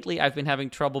say lately I've been having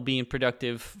trouble being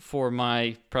productive for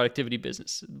my productivity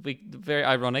business. Very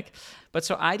ironic. But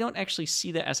so I don't actually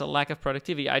see that as a lack of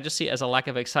productivity. I just see it as a lack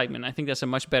of excitement. I think that's a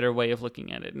much better way of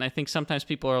looking at it. And I think sometimes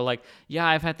people are like, yeah,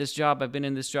 I've had this job. I've been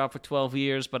in this job for 12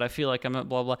 years, but I feel like I'm not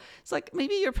blah, blah. It's like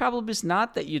maybe your problem is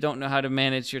not that you don't know how to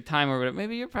manage your time or whatever.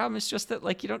 Maybe your problem is just that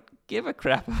like you don't give a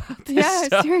crap about this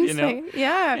stuff, seriously.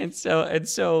 Yeah. And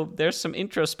so there's some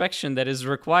introspection that is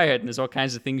required, and there's all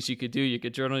kinds of things you could do. You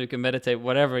could journal, you can meditate,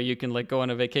 whatever. You can like go on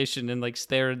a vacation and like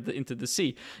stare into the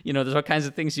sea. There's all kinds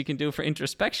of things you can do for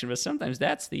introspection, but sometimes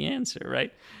that's the answer,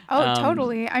 right? Oh,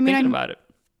 totally. I mean, about it.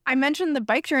 I mentioned the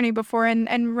bike journey before, and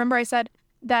remember I said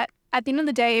that at the end of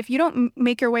the day, if you don't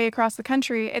make your way across the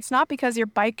country, it's not because your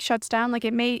bike shuts down. Like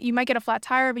you might get a flat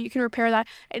tire, but you can repair that.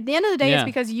 At the end of the day, it's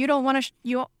because you don't want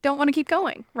to keep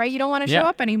going, right? You don't want to show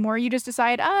up anymore. You just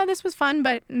decide, this was fun,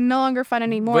 but no longer fun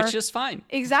anymore. Which is fine.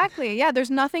 Exactly. Yeah,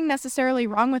 there's nothing necessarily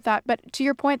wrong with that. But to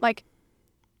your point, like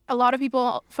a lot of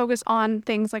people focus on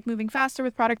things like moving faster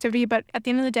with productivity, but at the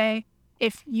end of the day,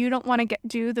 if you don't want to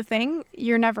do the thing,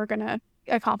 you're never going to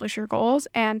accomplish your goals.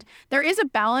 And there is a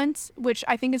balance, which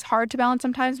I think is hard to balance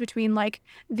sometimes, between like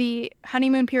the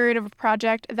honeymoon period of a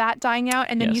project, that dying out,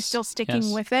 and then you still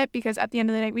sticking with it. Because at the end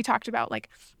of the day, we talked about like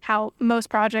how most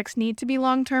projects need to be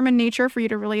long-term in nature for you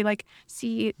to really like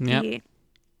see the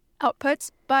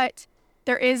outputs. But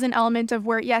there is an element of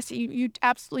where, yes, you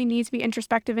absolutely need to be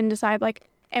introspective and decide like,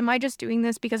 am I just doing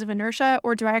this because of inertia,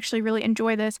 or do I actually really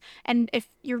enjoy this? And if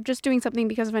you're just doing something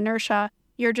because of inertia,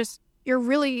 you're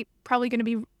really probably going to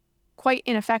be quite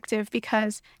ineffective,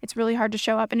 because it's really hard to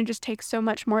show up, and it just takes so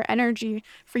much more energy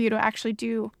for you to actually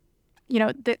do,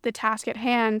 the task at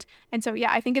hand. And so,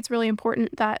 yeah, I think it's really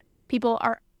important that people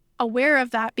are aware of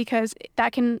that, because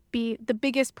that can be the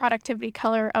biggest productivity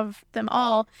killer of them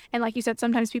all. And like you said,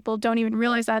 sometimes people don't even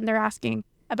realize that, and they're asking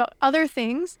about other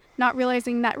things, not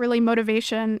realizing that really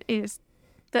motivation is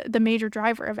the major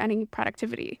driver of any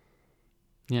productivity.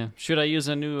 Yeah. Should I use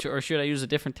a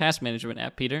different task management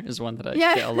app, Peter? Is one that I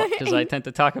Yeah. get a lot, because I tend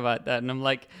to talk about that, and I'm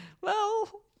like, well,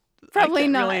 Probably I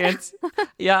can't not. Really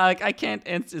yeah, like I can't.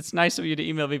 It's nice of you to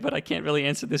email me, but I can't really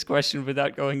answer this question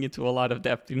without going into a lot of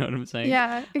depth. You know what I'm saying?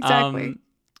 Yeah, exactly.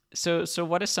 So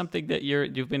what is something that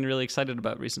you've been really excited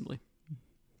about recently?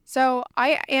 So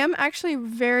I am actually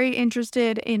very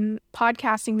interested in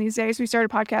podcasting these days. We started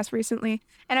a podcast recently,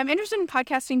 and I'm interested in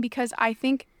podcasting because I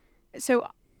think, so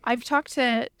I've talked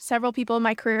to several people in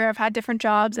my career. I've had different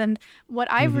jobs, and what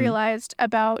I've realized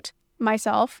about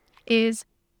myself is,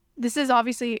 this is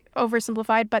obviously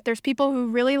oversimplified, but there's people who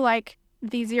really like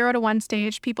the 0 to 1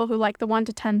 stage, people who like the 1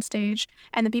 to 10 stage,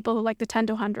 and the people who like the 10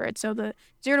 to 100. So the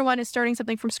 0 to 1 is starting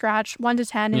something from scratch. 1 to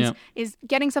 10 is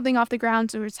getting something off the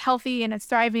ground so it's healthy and it's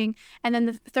thriving. And then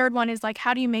the third one is like,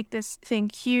 how do you make this thing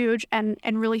huge and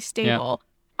really stable?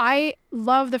 I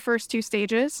love the first two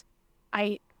stages.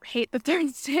 I hate the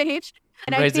third stage.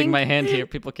 And I'm raising my hand here.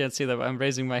 People can't see that, but I'm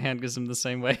raising my hand because I'm the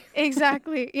same way.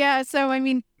 Exactly. Yeah. So, I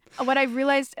mean, what I've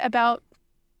realized about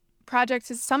projects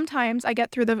is sometimes I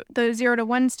get through the 0 to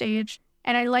 1 stage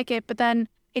and I like it, but then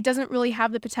it doesn't really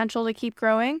have the potential to keep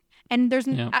growing. And there's,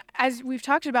 as we've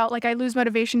talked about, like I lose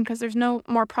motivation because there's no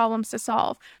more problems to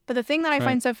solve. But the thing that I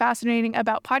find so fascinating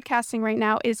about podcasting right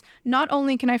now is not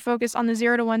only can I focus on the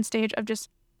 0 to 1 stage of just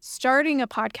starting a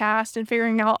podcast and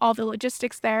figuring out all the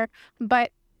logistics there,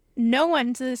 but no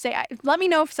one to this day, let me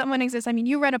know if someone exists. I mean,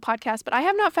 you run a podcast, but I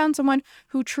have not found someone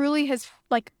who truly has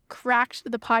like cracked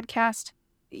the podcast,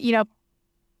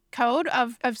 code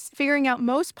of figuring out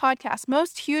most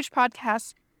huge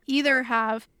podcasts either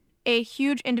have a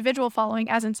huge individual following,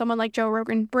 as in someone like Joe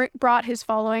Rogan brought his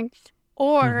following,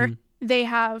 or they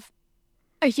have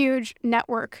a huge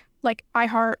network like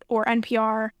iHeart or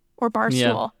NPR or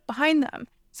Barstool behind them.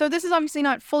 So this is obviously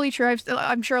not fully true.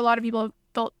 I'm sure a lot of people have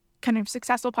built kind of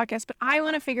successful podcasts, but I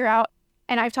want to figure out,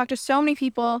 and I've talked to so many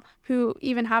people who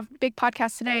even have big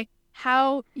podcasts today,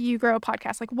 how you grow a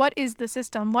podcast. Like, what is the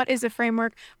system? What is the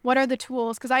framework? What are the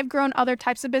tools? Because I've grown other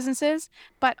types of businesses,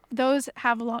 but those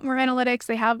have a lot more analytics.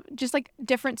 They have just like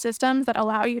different systems that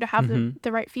allow you to have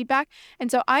the right feedback. And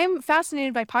so I'm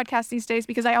fascinated by podcasts these days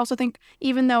because I also think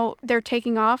even though they're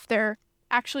taking off, they're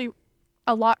actually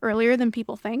a lot earlier than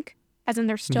people think. As in,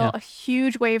 there's still a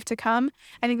huge wave to come.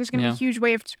 I think there's going to be a huge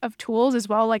wave of tools as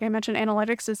well. Like I mentioned,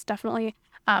 analytics is definitely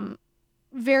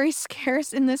very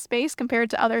scarce in this space compared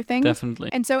to other things.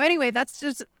 Definitely. And so anyway, that's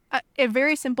just a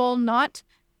very simple, not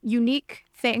unique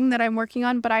thing that I'm working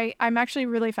on. But I'm actually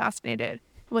really fascinated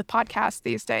with podcasts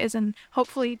these days, and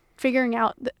hopefully figuring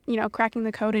out, cracking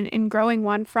the code and growing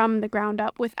one from the ground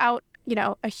up without,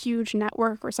 a huge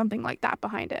network or something like that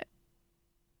behind it.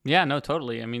 Yeah, no,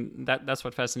 totally. I mean, that's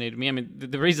what fascinated me. I mean,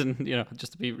 the reason,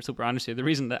 just to be super honest here, the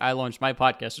reason that I launched my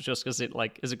podcast was just because it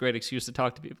is a great excuse to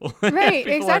talk to people. Right,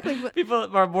 exactly. People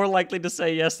are more likely to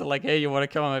say yes to like, hey, you want to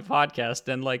come on my podcast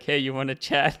than like, hey, you want to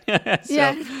chat.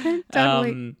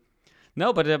 Totally.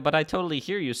 No, but I totally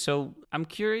hear you. So I'm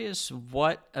curious,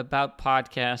 what about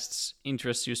podcasts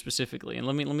interests you specifically? And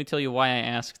let me tell you why I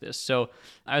ask this. So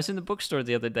I was in the bookstore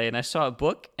the other day and I saw a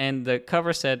book and the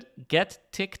cover said, "Get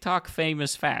TikTok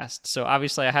Famous Fast." So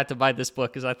obviously I had to buy this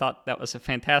book because I thought that was a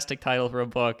fantastic title for a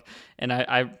book. And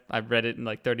I read it in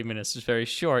like 30 minutes. It's very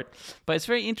short. But it's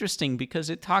very interesting because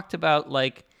it talked about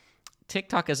like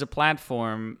TikTok as a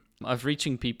platform of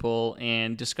reaching people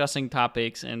and discussing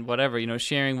topics and whatever,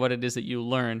 sharing what it is that you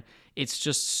learn. It's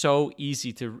just so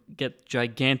easy to get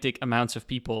gigantic amounts of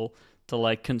people to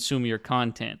like consume your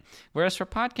content. Whereas for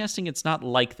podcasting, it's not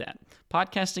like that.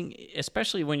 Podcasting,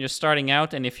 especially when you're starting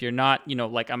out, and if you're not,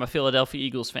 like I'm a Philadelphia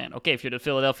Eagles fan. Okay, if you're the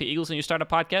Philadelphia Eagles and you start a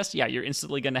podcast, yeah, you're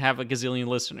instantly going to have a gazillion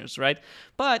listeners, right?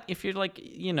 But if you're like,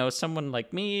 someone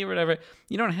like me or whatever,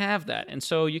 you don't have that. And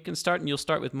so you can start and you'll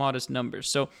start with modest numbers.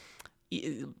 So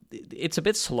it's a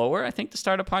bit slower, I think, to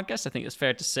start a podcast. I think it's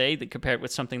fair to say that compared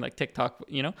with something like TikTok,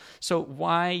 So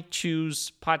why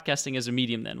choose podcasting as a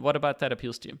medium then? What about that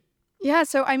appeals to you? Yeah,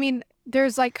 so I mean,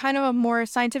 there's like kind of a more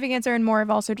scientific answer and more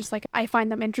of also just like I find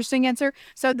them interesting answer.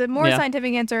 So the more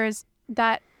scientific answer is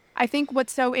that I think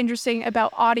what's so interesting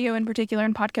about audio in particular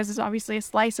and podcasts is obviously a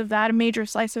slice of that, a major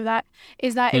slice of that,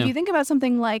 is that if you think about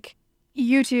something like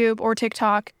YouTube or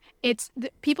TikTok,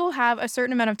 people have a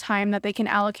certain amount of time that they can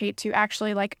allocate to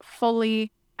actually like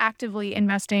fully actively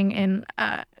investing in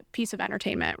piece of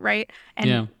entertainment, right? And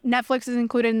Yeah. Netflix is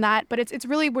included in that, but it's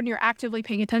really when you're actively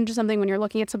paying attention to something, when you're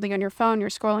looking at something on your phone, you're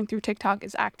scrolling through TikTok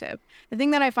is active. The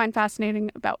thing that I find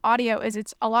fascinating about audio is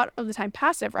it's a lot of the time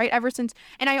passive, right?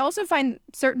 And I also find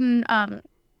certain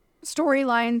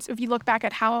storylines, if you look back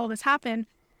at how all this happened,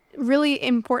 really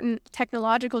important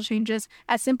technological changes,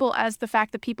 as simple as the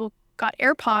fact that people got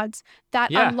AirPods that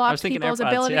Yeah, I was unlocked thinking people's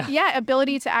AirPods,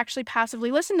 ability to actually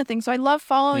passively listen to things. So I love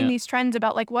following Yeah. these trends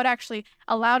about like what actually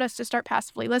allowed us to start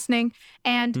passively listening.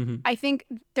 And I think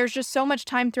there's just so much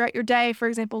time throughout your day. For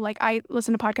example, like I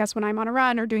listen to podcasts when I'm on a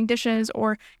run or doing dishes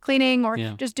or cleaning or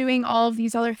Yeah. just doing all of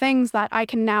these other things that I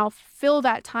can now fill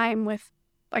that time with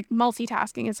like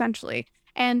multitasking essentially.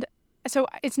 And so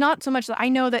it's not so much that I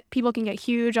know that people can get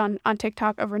huge on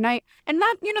TikTok overnight. And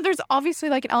that, there's obviously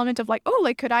like an element of like, oh,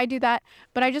 like, could I do that?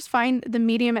 But I just find the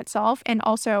medium itself. And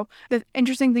also the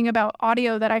interesting thing about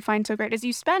audio that I find so great is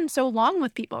you spend so long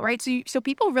with people, right? So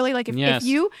people really like, if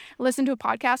you listen to a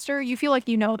podcaster, you feel like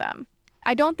you know them.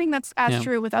 I don't think that's as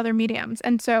true with other mediums.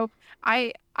 And so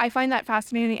I find that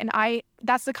fascinating. And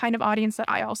that's the kind of audience that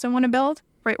I also want to build,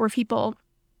 right? Where people,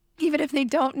 even if they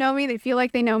don't know me, they feel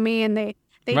like they know me and they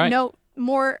know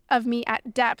more of me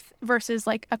at depth versus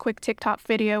like a quick TikTok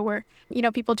video where,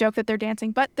 people joke that they're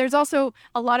dancing. But there's also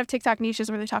a lot of TikTok niches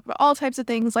where they talk about all types of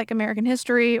things like American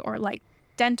history or like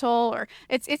dental, or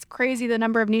it's crazy the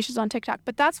number of niches on TikTok.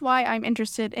 But that's why I'm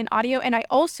interested in audio. And I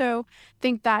also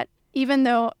think that even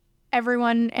though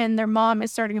everyone and their mom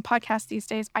is starting a podcast these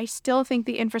days, I still think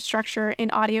the infrastructure in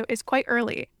audio is quite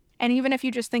early. And even if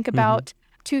you just think about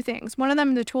two things, one of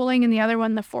them, the tooling, and the other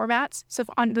one, the formats. So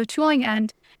on the tooling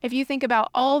end, if you think about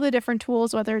all the different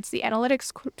tools, whether it's the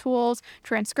analytics tools,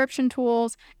 transcription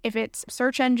tools, if it's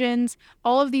search engines,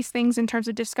 all of these things in terms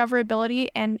of discoverability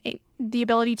and the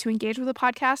ability to engage with a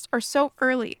podcast are so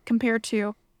early compared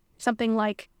to something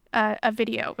like a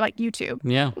video like YouTube.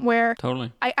 Yeah, where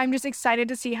totally. I'm just excited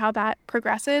to see how that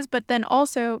progresses. But then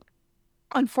also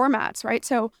on formats, right?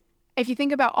 So if you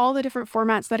think about all the different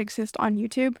formats that exist on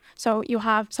YouTube, so you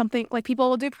have something like people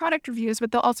will do product reviews,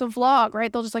 but they'll also vlog,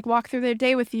 right? They'll just like walk through their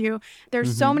day with you.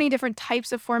 There's so many different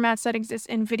types of formats that exist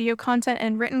in video content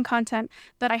and written content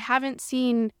that I haven't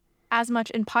seen as much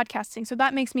in podcasting. So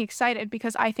that makes me excited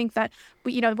because I think that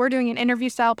we're doing an interview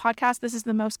style podcast. This is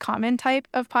the most common type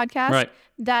of podcast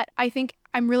that I think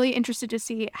I'm really interested to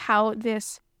see how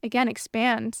this again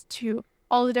expands to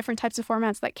all the different types of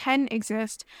formats that can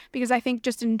exist, because I think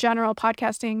just in general,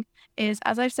 podcasting is,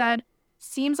 as I've said,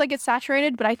 seems like it's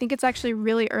saturated, but I think it's actually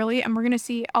really early and we're going to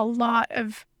see a lot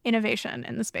of innovation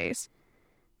in the space.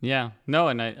 Yeah, no,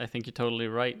 and I think you're totally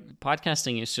right.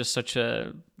 Podcasting is just such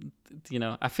a,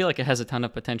 I feel like it has a ton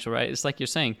of potential, right? It's like you're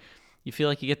saying, you feel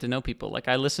like you get to know people. Like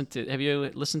have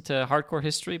you listened to Hardcore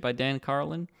History by Dan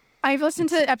Carlin? I've listened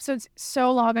to episodes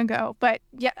so long ago, but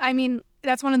yeah, I mean,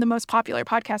 that's one of the most popular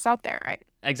podcasts out there, right?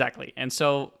 Exactly. And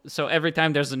so every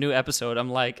time there's a new episode,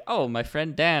 I'm like, oh, my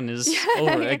friend Dan is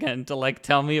over again to like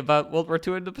tell me about World War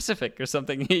II in the Pacific or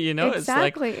something,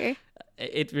 Exactly. It's like,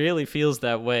 it really feels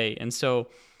that way. And so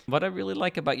what I really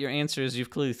like about your answer is you've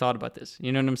clearly thought about this.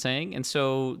 You know what I'm saying? And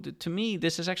so to me,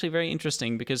 this is actually very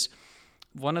interesting because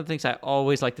one of the things I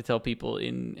always like to tell people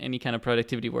in any kind of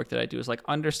productivity work that I do is like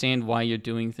understand why you're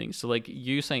doing things. So like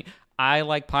you saying, I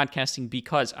like podcasting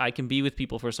because I can be with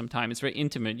people for some time. It's very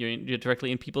intimate. You're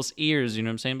directly in people's ears, you know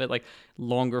what I'm saying? But like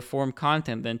longer form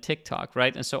content than TikTok,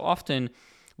 right? And so often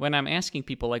when I'm asking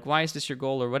people like, why is this your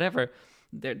goal or whatever,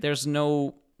 there's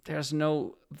no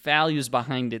values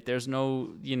behind it. There's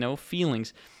no,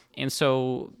 feelings. And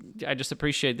so I just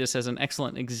appreciate this as an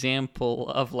excellent example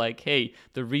of like, hey,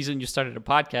 the reason you started a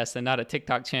podcast and not a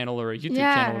TikTok channel or a YouTube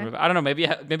channel. I don't know.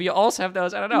 Maybe you also have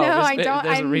those. I don't know. No, I don't.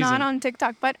 I'm not on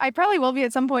TikTok, but I probably will be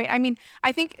at some point. I mean,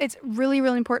 I think it's really,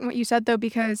 really important what you said, though,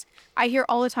 because I hear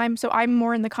all the time. So I'm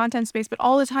more in the content space, but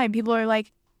all the time people are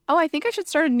like, oh, I think I should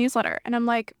start a newsletter. And I'm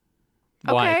like,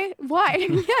 okay, why?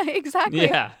 Yeah, exactly.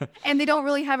 Yeah. And they don't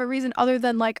really have a reason other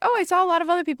than like, oh, I saw a lot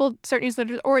of other people start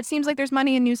newsletters, or it seems like there's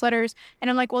money in newsletters. And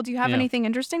I'm like, well, do you have anything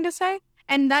interesting to say?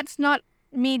 And that's not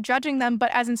me judging them, but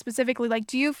as in specifically, like,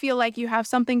 do you feel like you have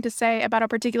something to say about a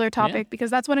particular topic? Yeah. Because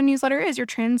that's what a newsletter is. You're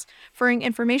transferring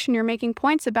information. You're making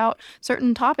points about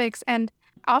certain topics. And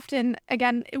often,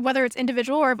 again, whether it's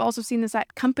individual or I've also seen this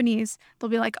at companies,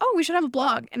 they'll be like, oh, we should have a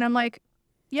blog. And I'm like,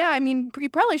 yeah, I mean, you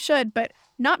probably should, but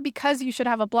not because you should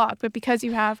have a blog, but because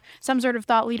you have some sort of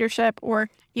thought leadership or,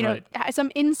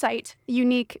 some insight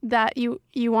unique that you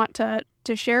want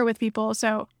to share with people.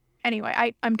 So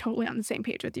anyway, I'm totally on the same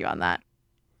page with you on that.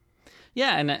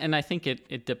 Yeah, and I think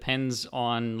it depends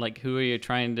on like who are you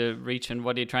trying to reach and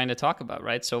what are you trying to talk about,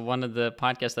 right? So one of the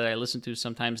podcasts that I listen to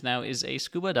sometimes now is a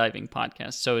scuba diving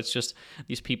podcast. So it's just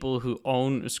these people who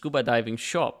own a scuba diving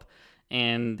shop,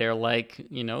 and they're like,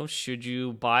 should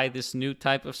you buy this new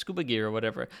type of scuba gear or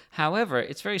whatever? However,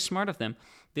 it's very smart of them.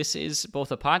 This is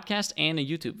both a podcast and a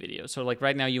YouTube video. So like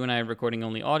right now you and I are recording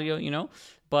only audio,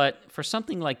 but for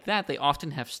something like that, they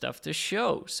often have stuff to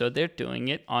show. So they're doing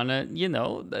it on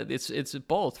it's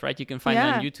both, right? You can find it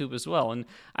on YouTube as well. And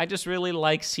I just really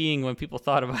like seeing when people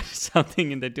thought about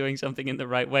something and they're doing something in the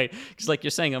right way. Because like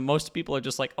you're saying, most people are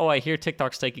just like, oh, I hear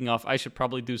TikTok's taking off. I should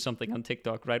probably do something on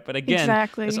TikTok, right? But again,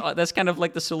 that's kind of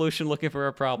like the solution looking for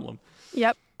a problem.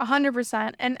 Yep,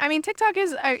 100%. And I mean, TikTok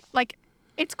is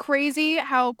it's crazy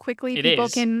how quickly people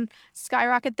can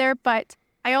skyrocket there. But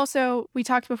we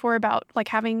talked before about like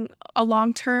having a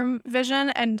long-term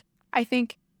vision. And I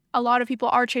think a lot of people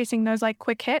are chasing those like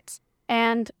quick hits.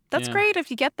 And that's great if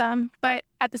you get them. But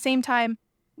at the same time,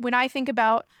 when I think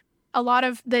about a lot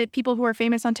of the people who are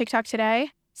famous on TikTok today,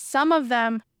 some of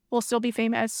them will still be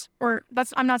famous,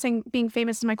 I'm not saying being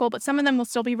famous is my goal, but some of them will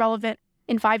still be relevant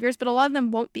in 5 years, but a lot of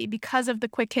them won't be because of the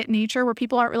quick hit nature where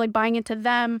people aren't really buying into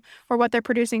them or what they're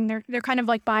producing. They're kind of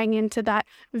like buying into that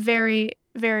very,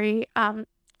 very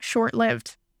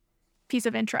short-lived piece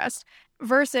of interest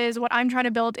versus what I'm trying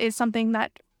to build is something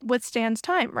that withstands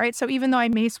time, right? So even though I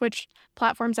may switch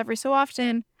platforms every so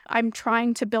often, I'm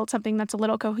trying to build something that's a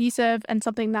little cohesive and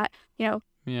something that,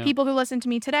 people who listen to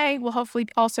me today will hopefully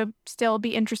also still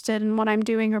be interested in what I'm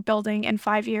doing or building in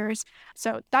 5 years.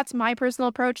 So that's my personal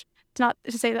approach. It's not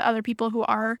to say that other people who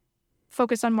are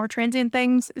focused on more transient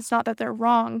things, it's not that they're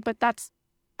wrong, but that's,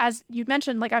 as you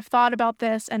mentioned, like I've thought about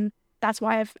this and that's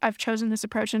why I've chosen this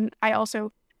approach. And I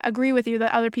also agree with you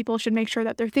that other people should make sure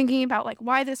that they're thinking about like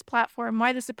why this platform,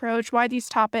 why this approach, why these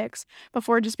topics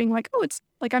before just being like, oh, it's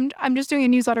like I'm just doing a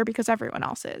newsletter because everyone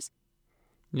else is.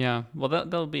 Yeah, well,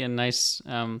 that'll be a nice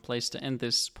place to end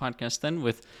this podcast then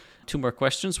with 2 more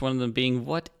questions. One of them being,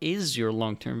 what is your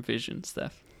long-term vision,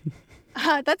 Steph?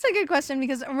 That's a good question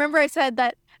because remember I said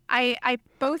that I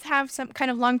both have some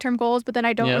kind of long-term goals, but then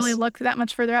I don't really look that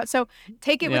much further out. So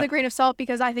take it with a grain of salt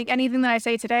because I think anything that I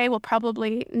say today will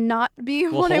probably not be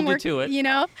what I'm working,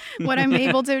 what I'm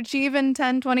able to achieve in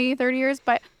 10, 20, 30 years.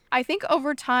 But I think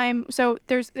over time, so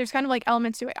there's kind of like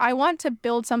elements to it. I want to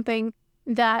build something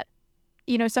that,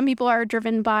 some people are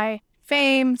driven by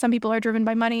fame, some people are driven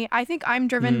by money. I think I'm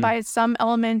driven by some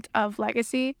element of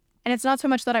legacy. And it's not so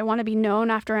much that I want to be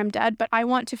known after I'm dead, but I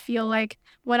want to feel like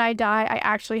when I die, I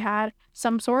actually had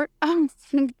some sort of,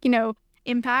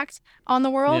 impact on the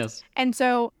world. Yes. And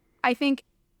so I think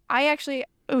I actually,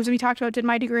 as we talked about, did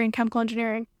my degree in chemical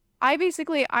engineering. I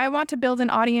want to build an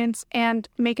audience and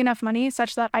make enough money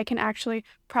such that I can actually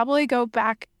probably go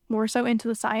back more so into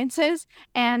the sciences.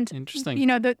 And, interesting.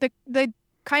 The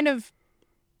kind of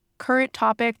current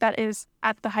topic that is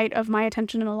at the height of my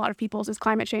attention and a lot of people's is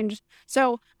climate change.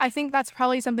 So I think that's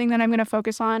probably something that I'm going to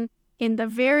focus on in the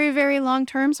very, very long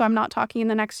term. So I'm not talking in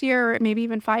the next year or maybe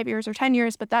even 5 years or 10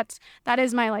 years, but that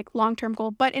is my like long-term goal.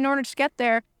 But in order to get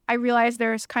there, I realize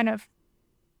there's kind of,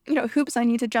 hoops I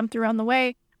need to jump through on the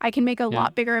way. I can make a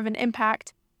lot bigger of an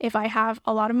impact if I have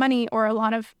a lot of money or a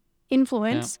lot of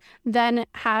influence than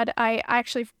had I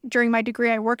actually, during my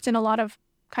degree, I worked in a lot of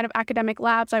kind of academic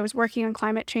labs. I was working on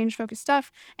climate change focused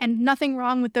stuff and nothing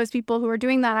wrong with those people who are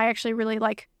doing that. I actually really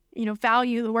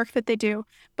value the work that they do.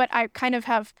 But I kind of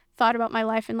have thought about my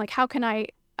life and like, how can I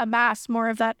amass more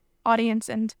of that audience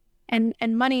and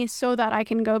money so that I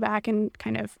can go back and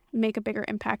kind of make a bigger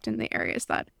impact in the areas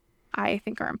that I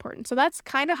think are important. So that's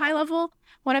kind of high level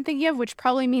what I'm thinking of, which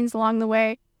probably means along the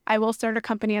way, I will start a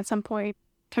company at some point.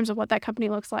 In terms of what that company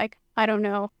looks like, I don't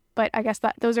know. But I guess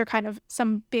that those are kind of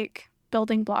some big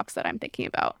building blocks that I'm thinking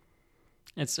about.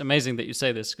 It's amazing that you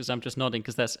say this because I'm just nodding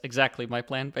because that's exactly my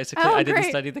plan. Basically, I didn't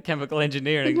study the chemical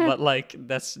engineering, but like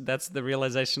that's the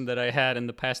realization that I had in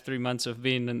the past 3 months of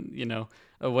being,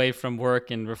 away from work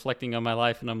and reflecting on my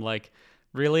life. And I'm like,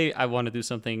 really, I want to do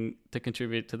something to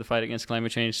contribute to the fight against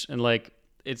climate change. And like,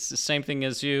 it's the same thing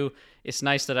as you. It's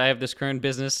nice that I have this current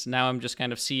business. Now I'm just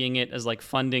kind of seeing it as like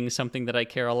funding something that I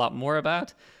care a lot more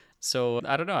about. So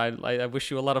I don't know. I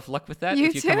wish you a lot of luck with that.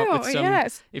 If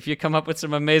you come up with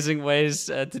some amazing ways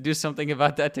to do something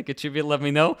about that to contribute, let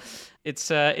me know.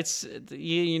 I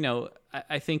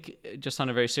think just on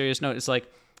a very serious note, it's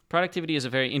like productivity is a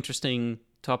very interesting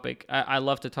topic. I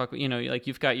love to talk, like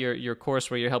you've got your course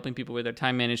where you're helping people with their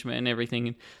time management and everything.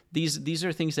 And these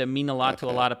are things that mean a lot to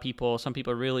a lot of people. Some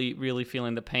people are really, really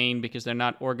feeling the pain because they're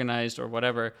not organized or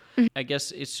whatever. I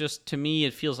guess it's just, to me,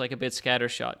 it feels like a bit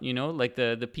scattershot, like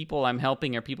the people I'm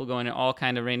helping are people going in all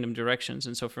kind of random directions.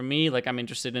 And so for me, like, I'm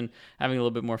interested in having a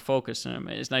little bit more focus. And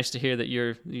it's nice to hear that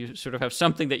you sort of have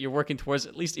something that you're working towards,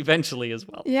 at least eventually as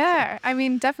well. Yeah, I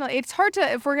mean, definitely. It's hard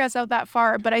to forecast out that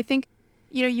far, but I think,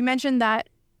 you mentioned that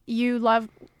you love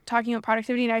talking about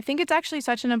productivity, and I think it's actually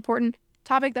such an important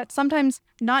topic that sometimes,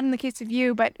 not in the case of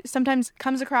you, but sometimes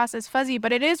comes across as fuzzy,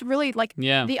 but it is really like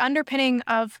the underpinning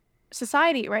of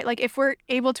society, right? Like, if we're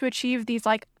able to achieve these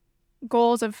like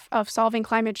goals of solving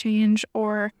climate change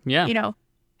or,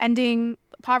 ending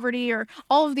poverty or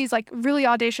all of these like really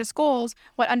audacious goals,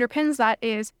 what underpins that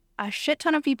is a shit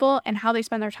ton of people and how they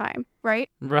spend their time, right?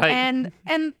 Right. And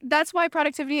that's why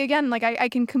productivity, again, like I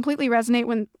can completely resonate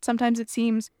when sometimes it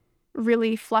seems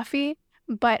really fluffy,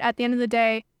 but at the end of the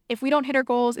day, if we don't hit our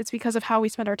goals, it's because of how we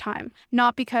spend our time,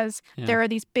 not because there are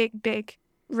these big,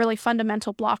 really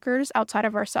fundamental blockers outside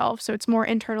of ourselves. So it's more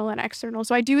internal and external.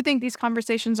 So I do think these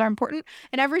conversations are important.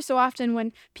 And every so often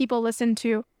when people listen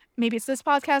to, maybe it's this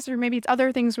podcast or maybe it's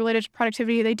other things related to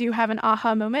productivity, they do have an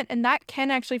aha moment, and that can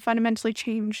actually fundamentally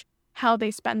change how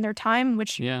they spend their time,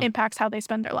 which impacts how they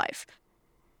spend their life.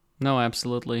 No,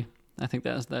 absolutely. I think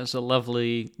that's a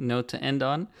lovely note to end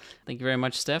on. Thank you very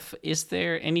much, Steph. Is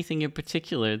there anything in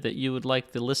particular that you would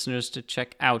like the listeners to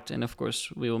check out? And of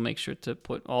course, we will make sure to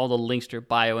put all the links to your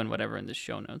bio and whatever in the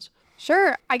show notes.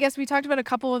 Sure. I guess we talked about a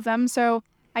couple of them. So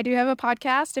I do have a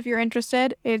podcast if you're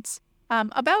interested. It's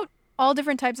about all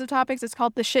different types of topics. It's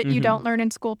called the Shit You Don't Learn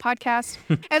in School podcast.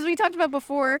 As we talked about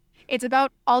before, it's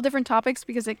about all different topics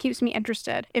because it keeps me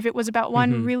interested. If it was about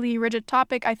one really rigid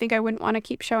topic, I think I wouldn't want to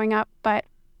keep showing up. But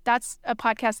that's a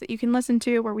podcast that you can listen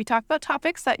to where we talk about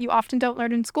topics that you often don't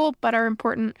learn in school, but are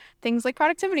important, things like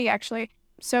productivity, actually.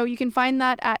 So you can find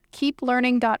that at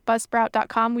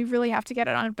keeplearning.buzzsprout.com. We really have to get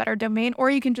it on a better domain, or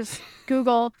you can just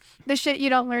Google the Shit You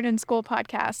Don't Learn in School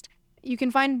podcast. You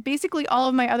can find basically all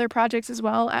of my other projects as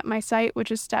well at my site,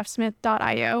 which is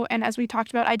stephsmith.io. And as we talked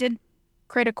about, I did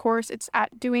create a course. It's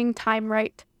at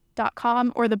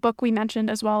doingtimeright.com, or the book we mentioned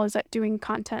as well is at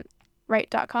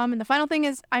doingcontentright.com. And the final thing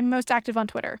is I'm most active on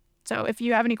Twitter. So if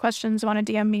you have any questions, want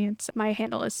to DM me, my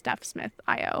handle is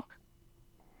stephsmith.io.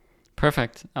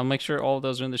 Perfect. I'll make sure all of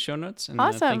those are in the show notes. And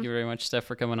awesome. Thank you very much, Steph,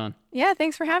 for coming on. Yeah,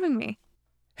 thanks for having me.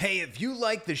 Hey, if you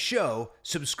like the show,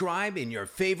 subscribe in your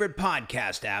favorite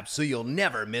podcast app so you'll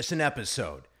never miss an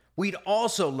episode. We'd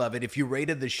also love it if you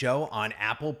rated the show on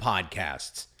Apple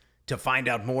Podcasts. To find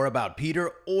out more about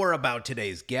Peter or about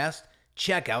today's guest,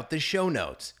 check out the show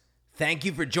notes. Thank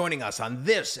you for joining us on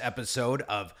this episode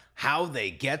of How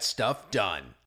They Get Stuff Done.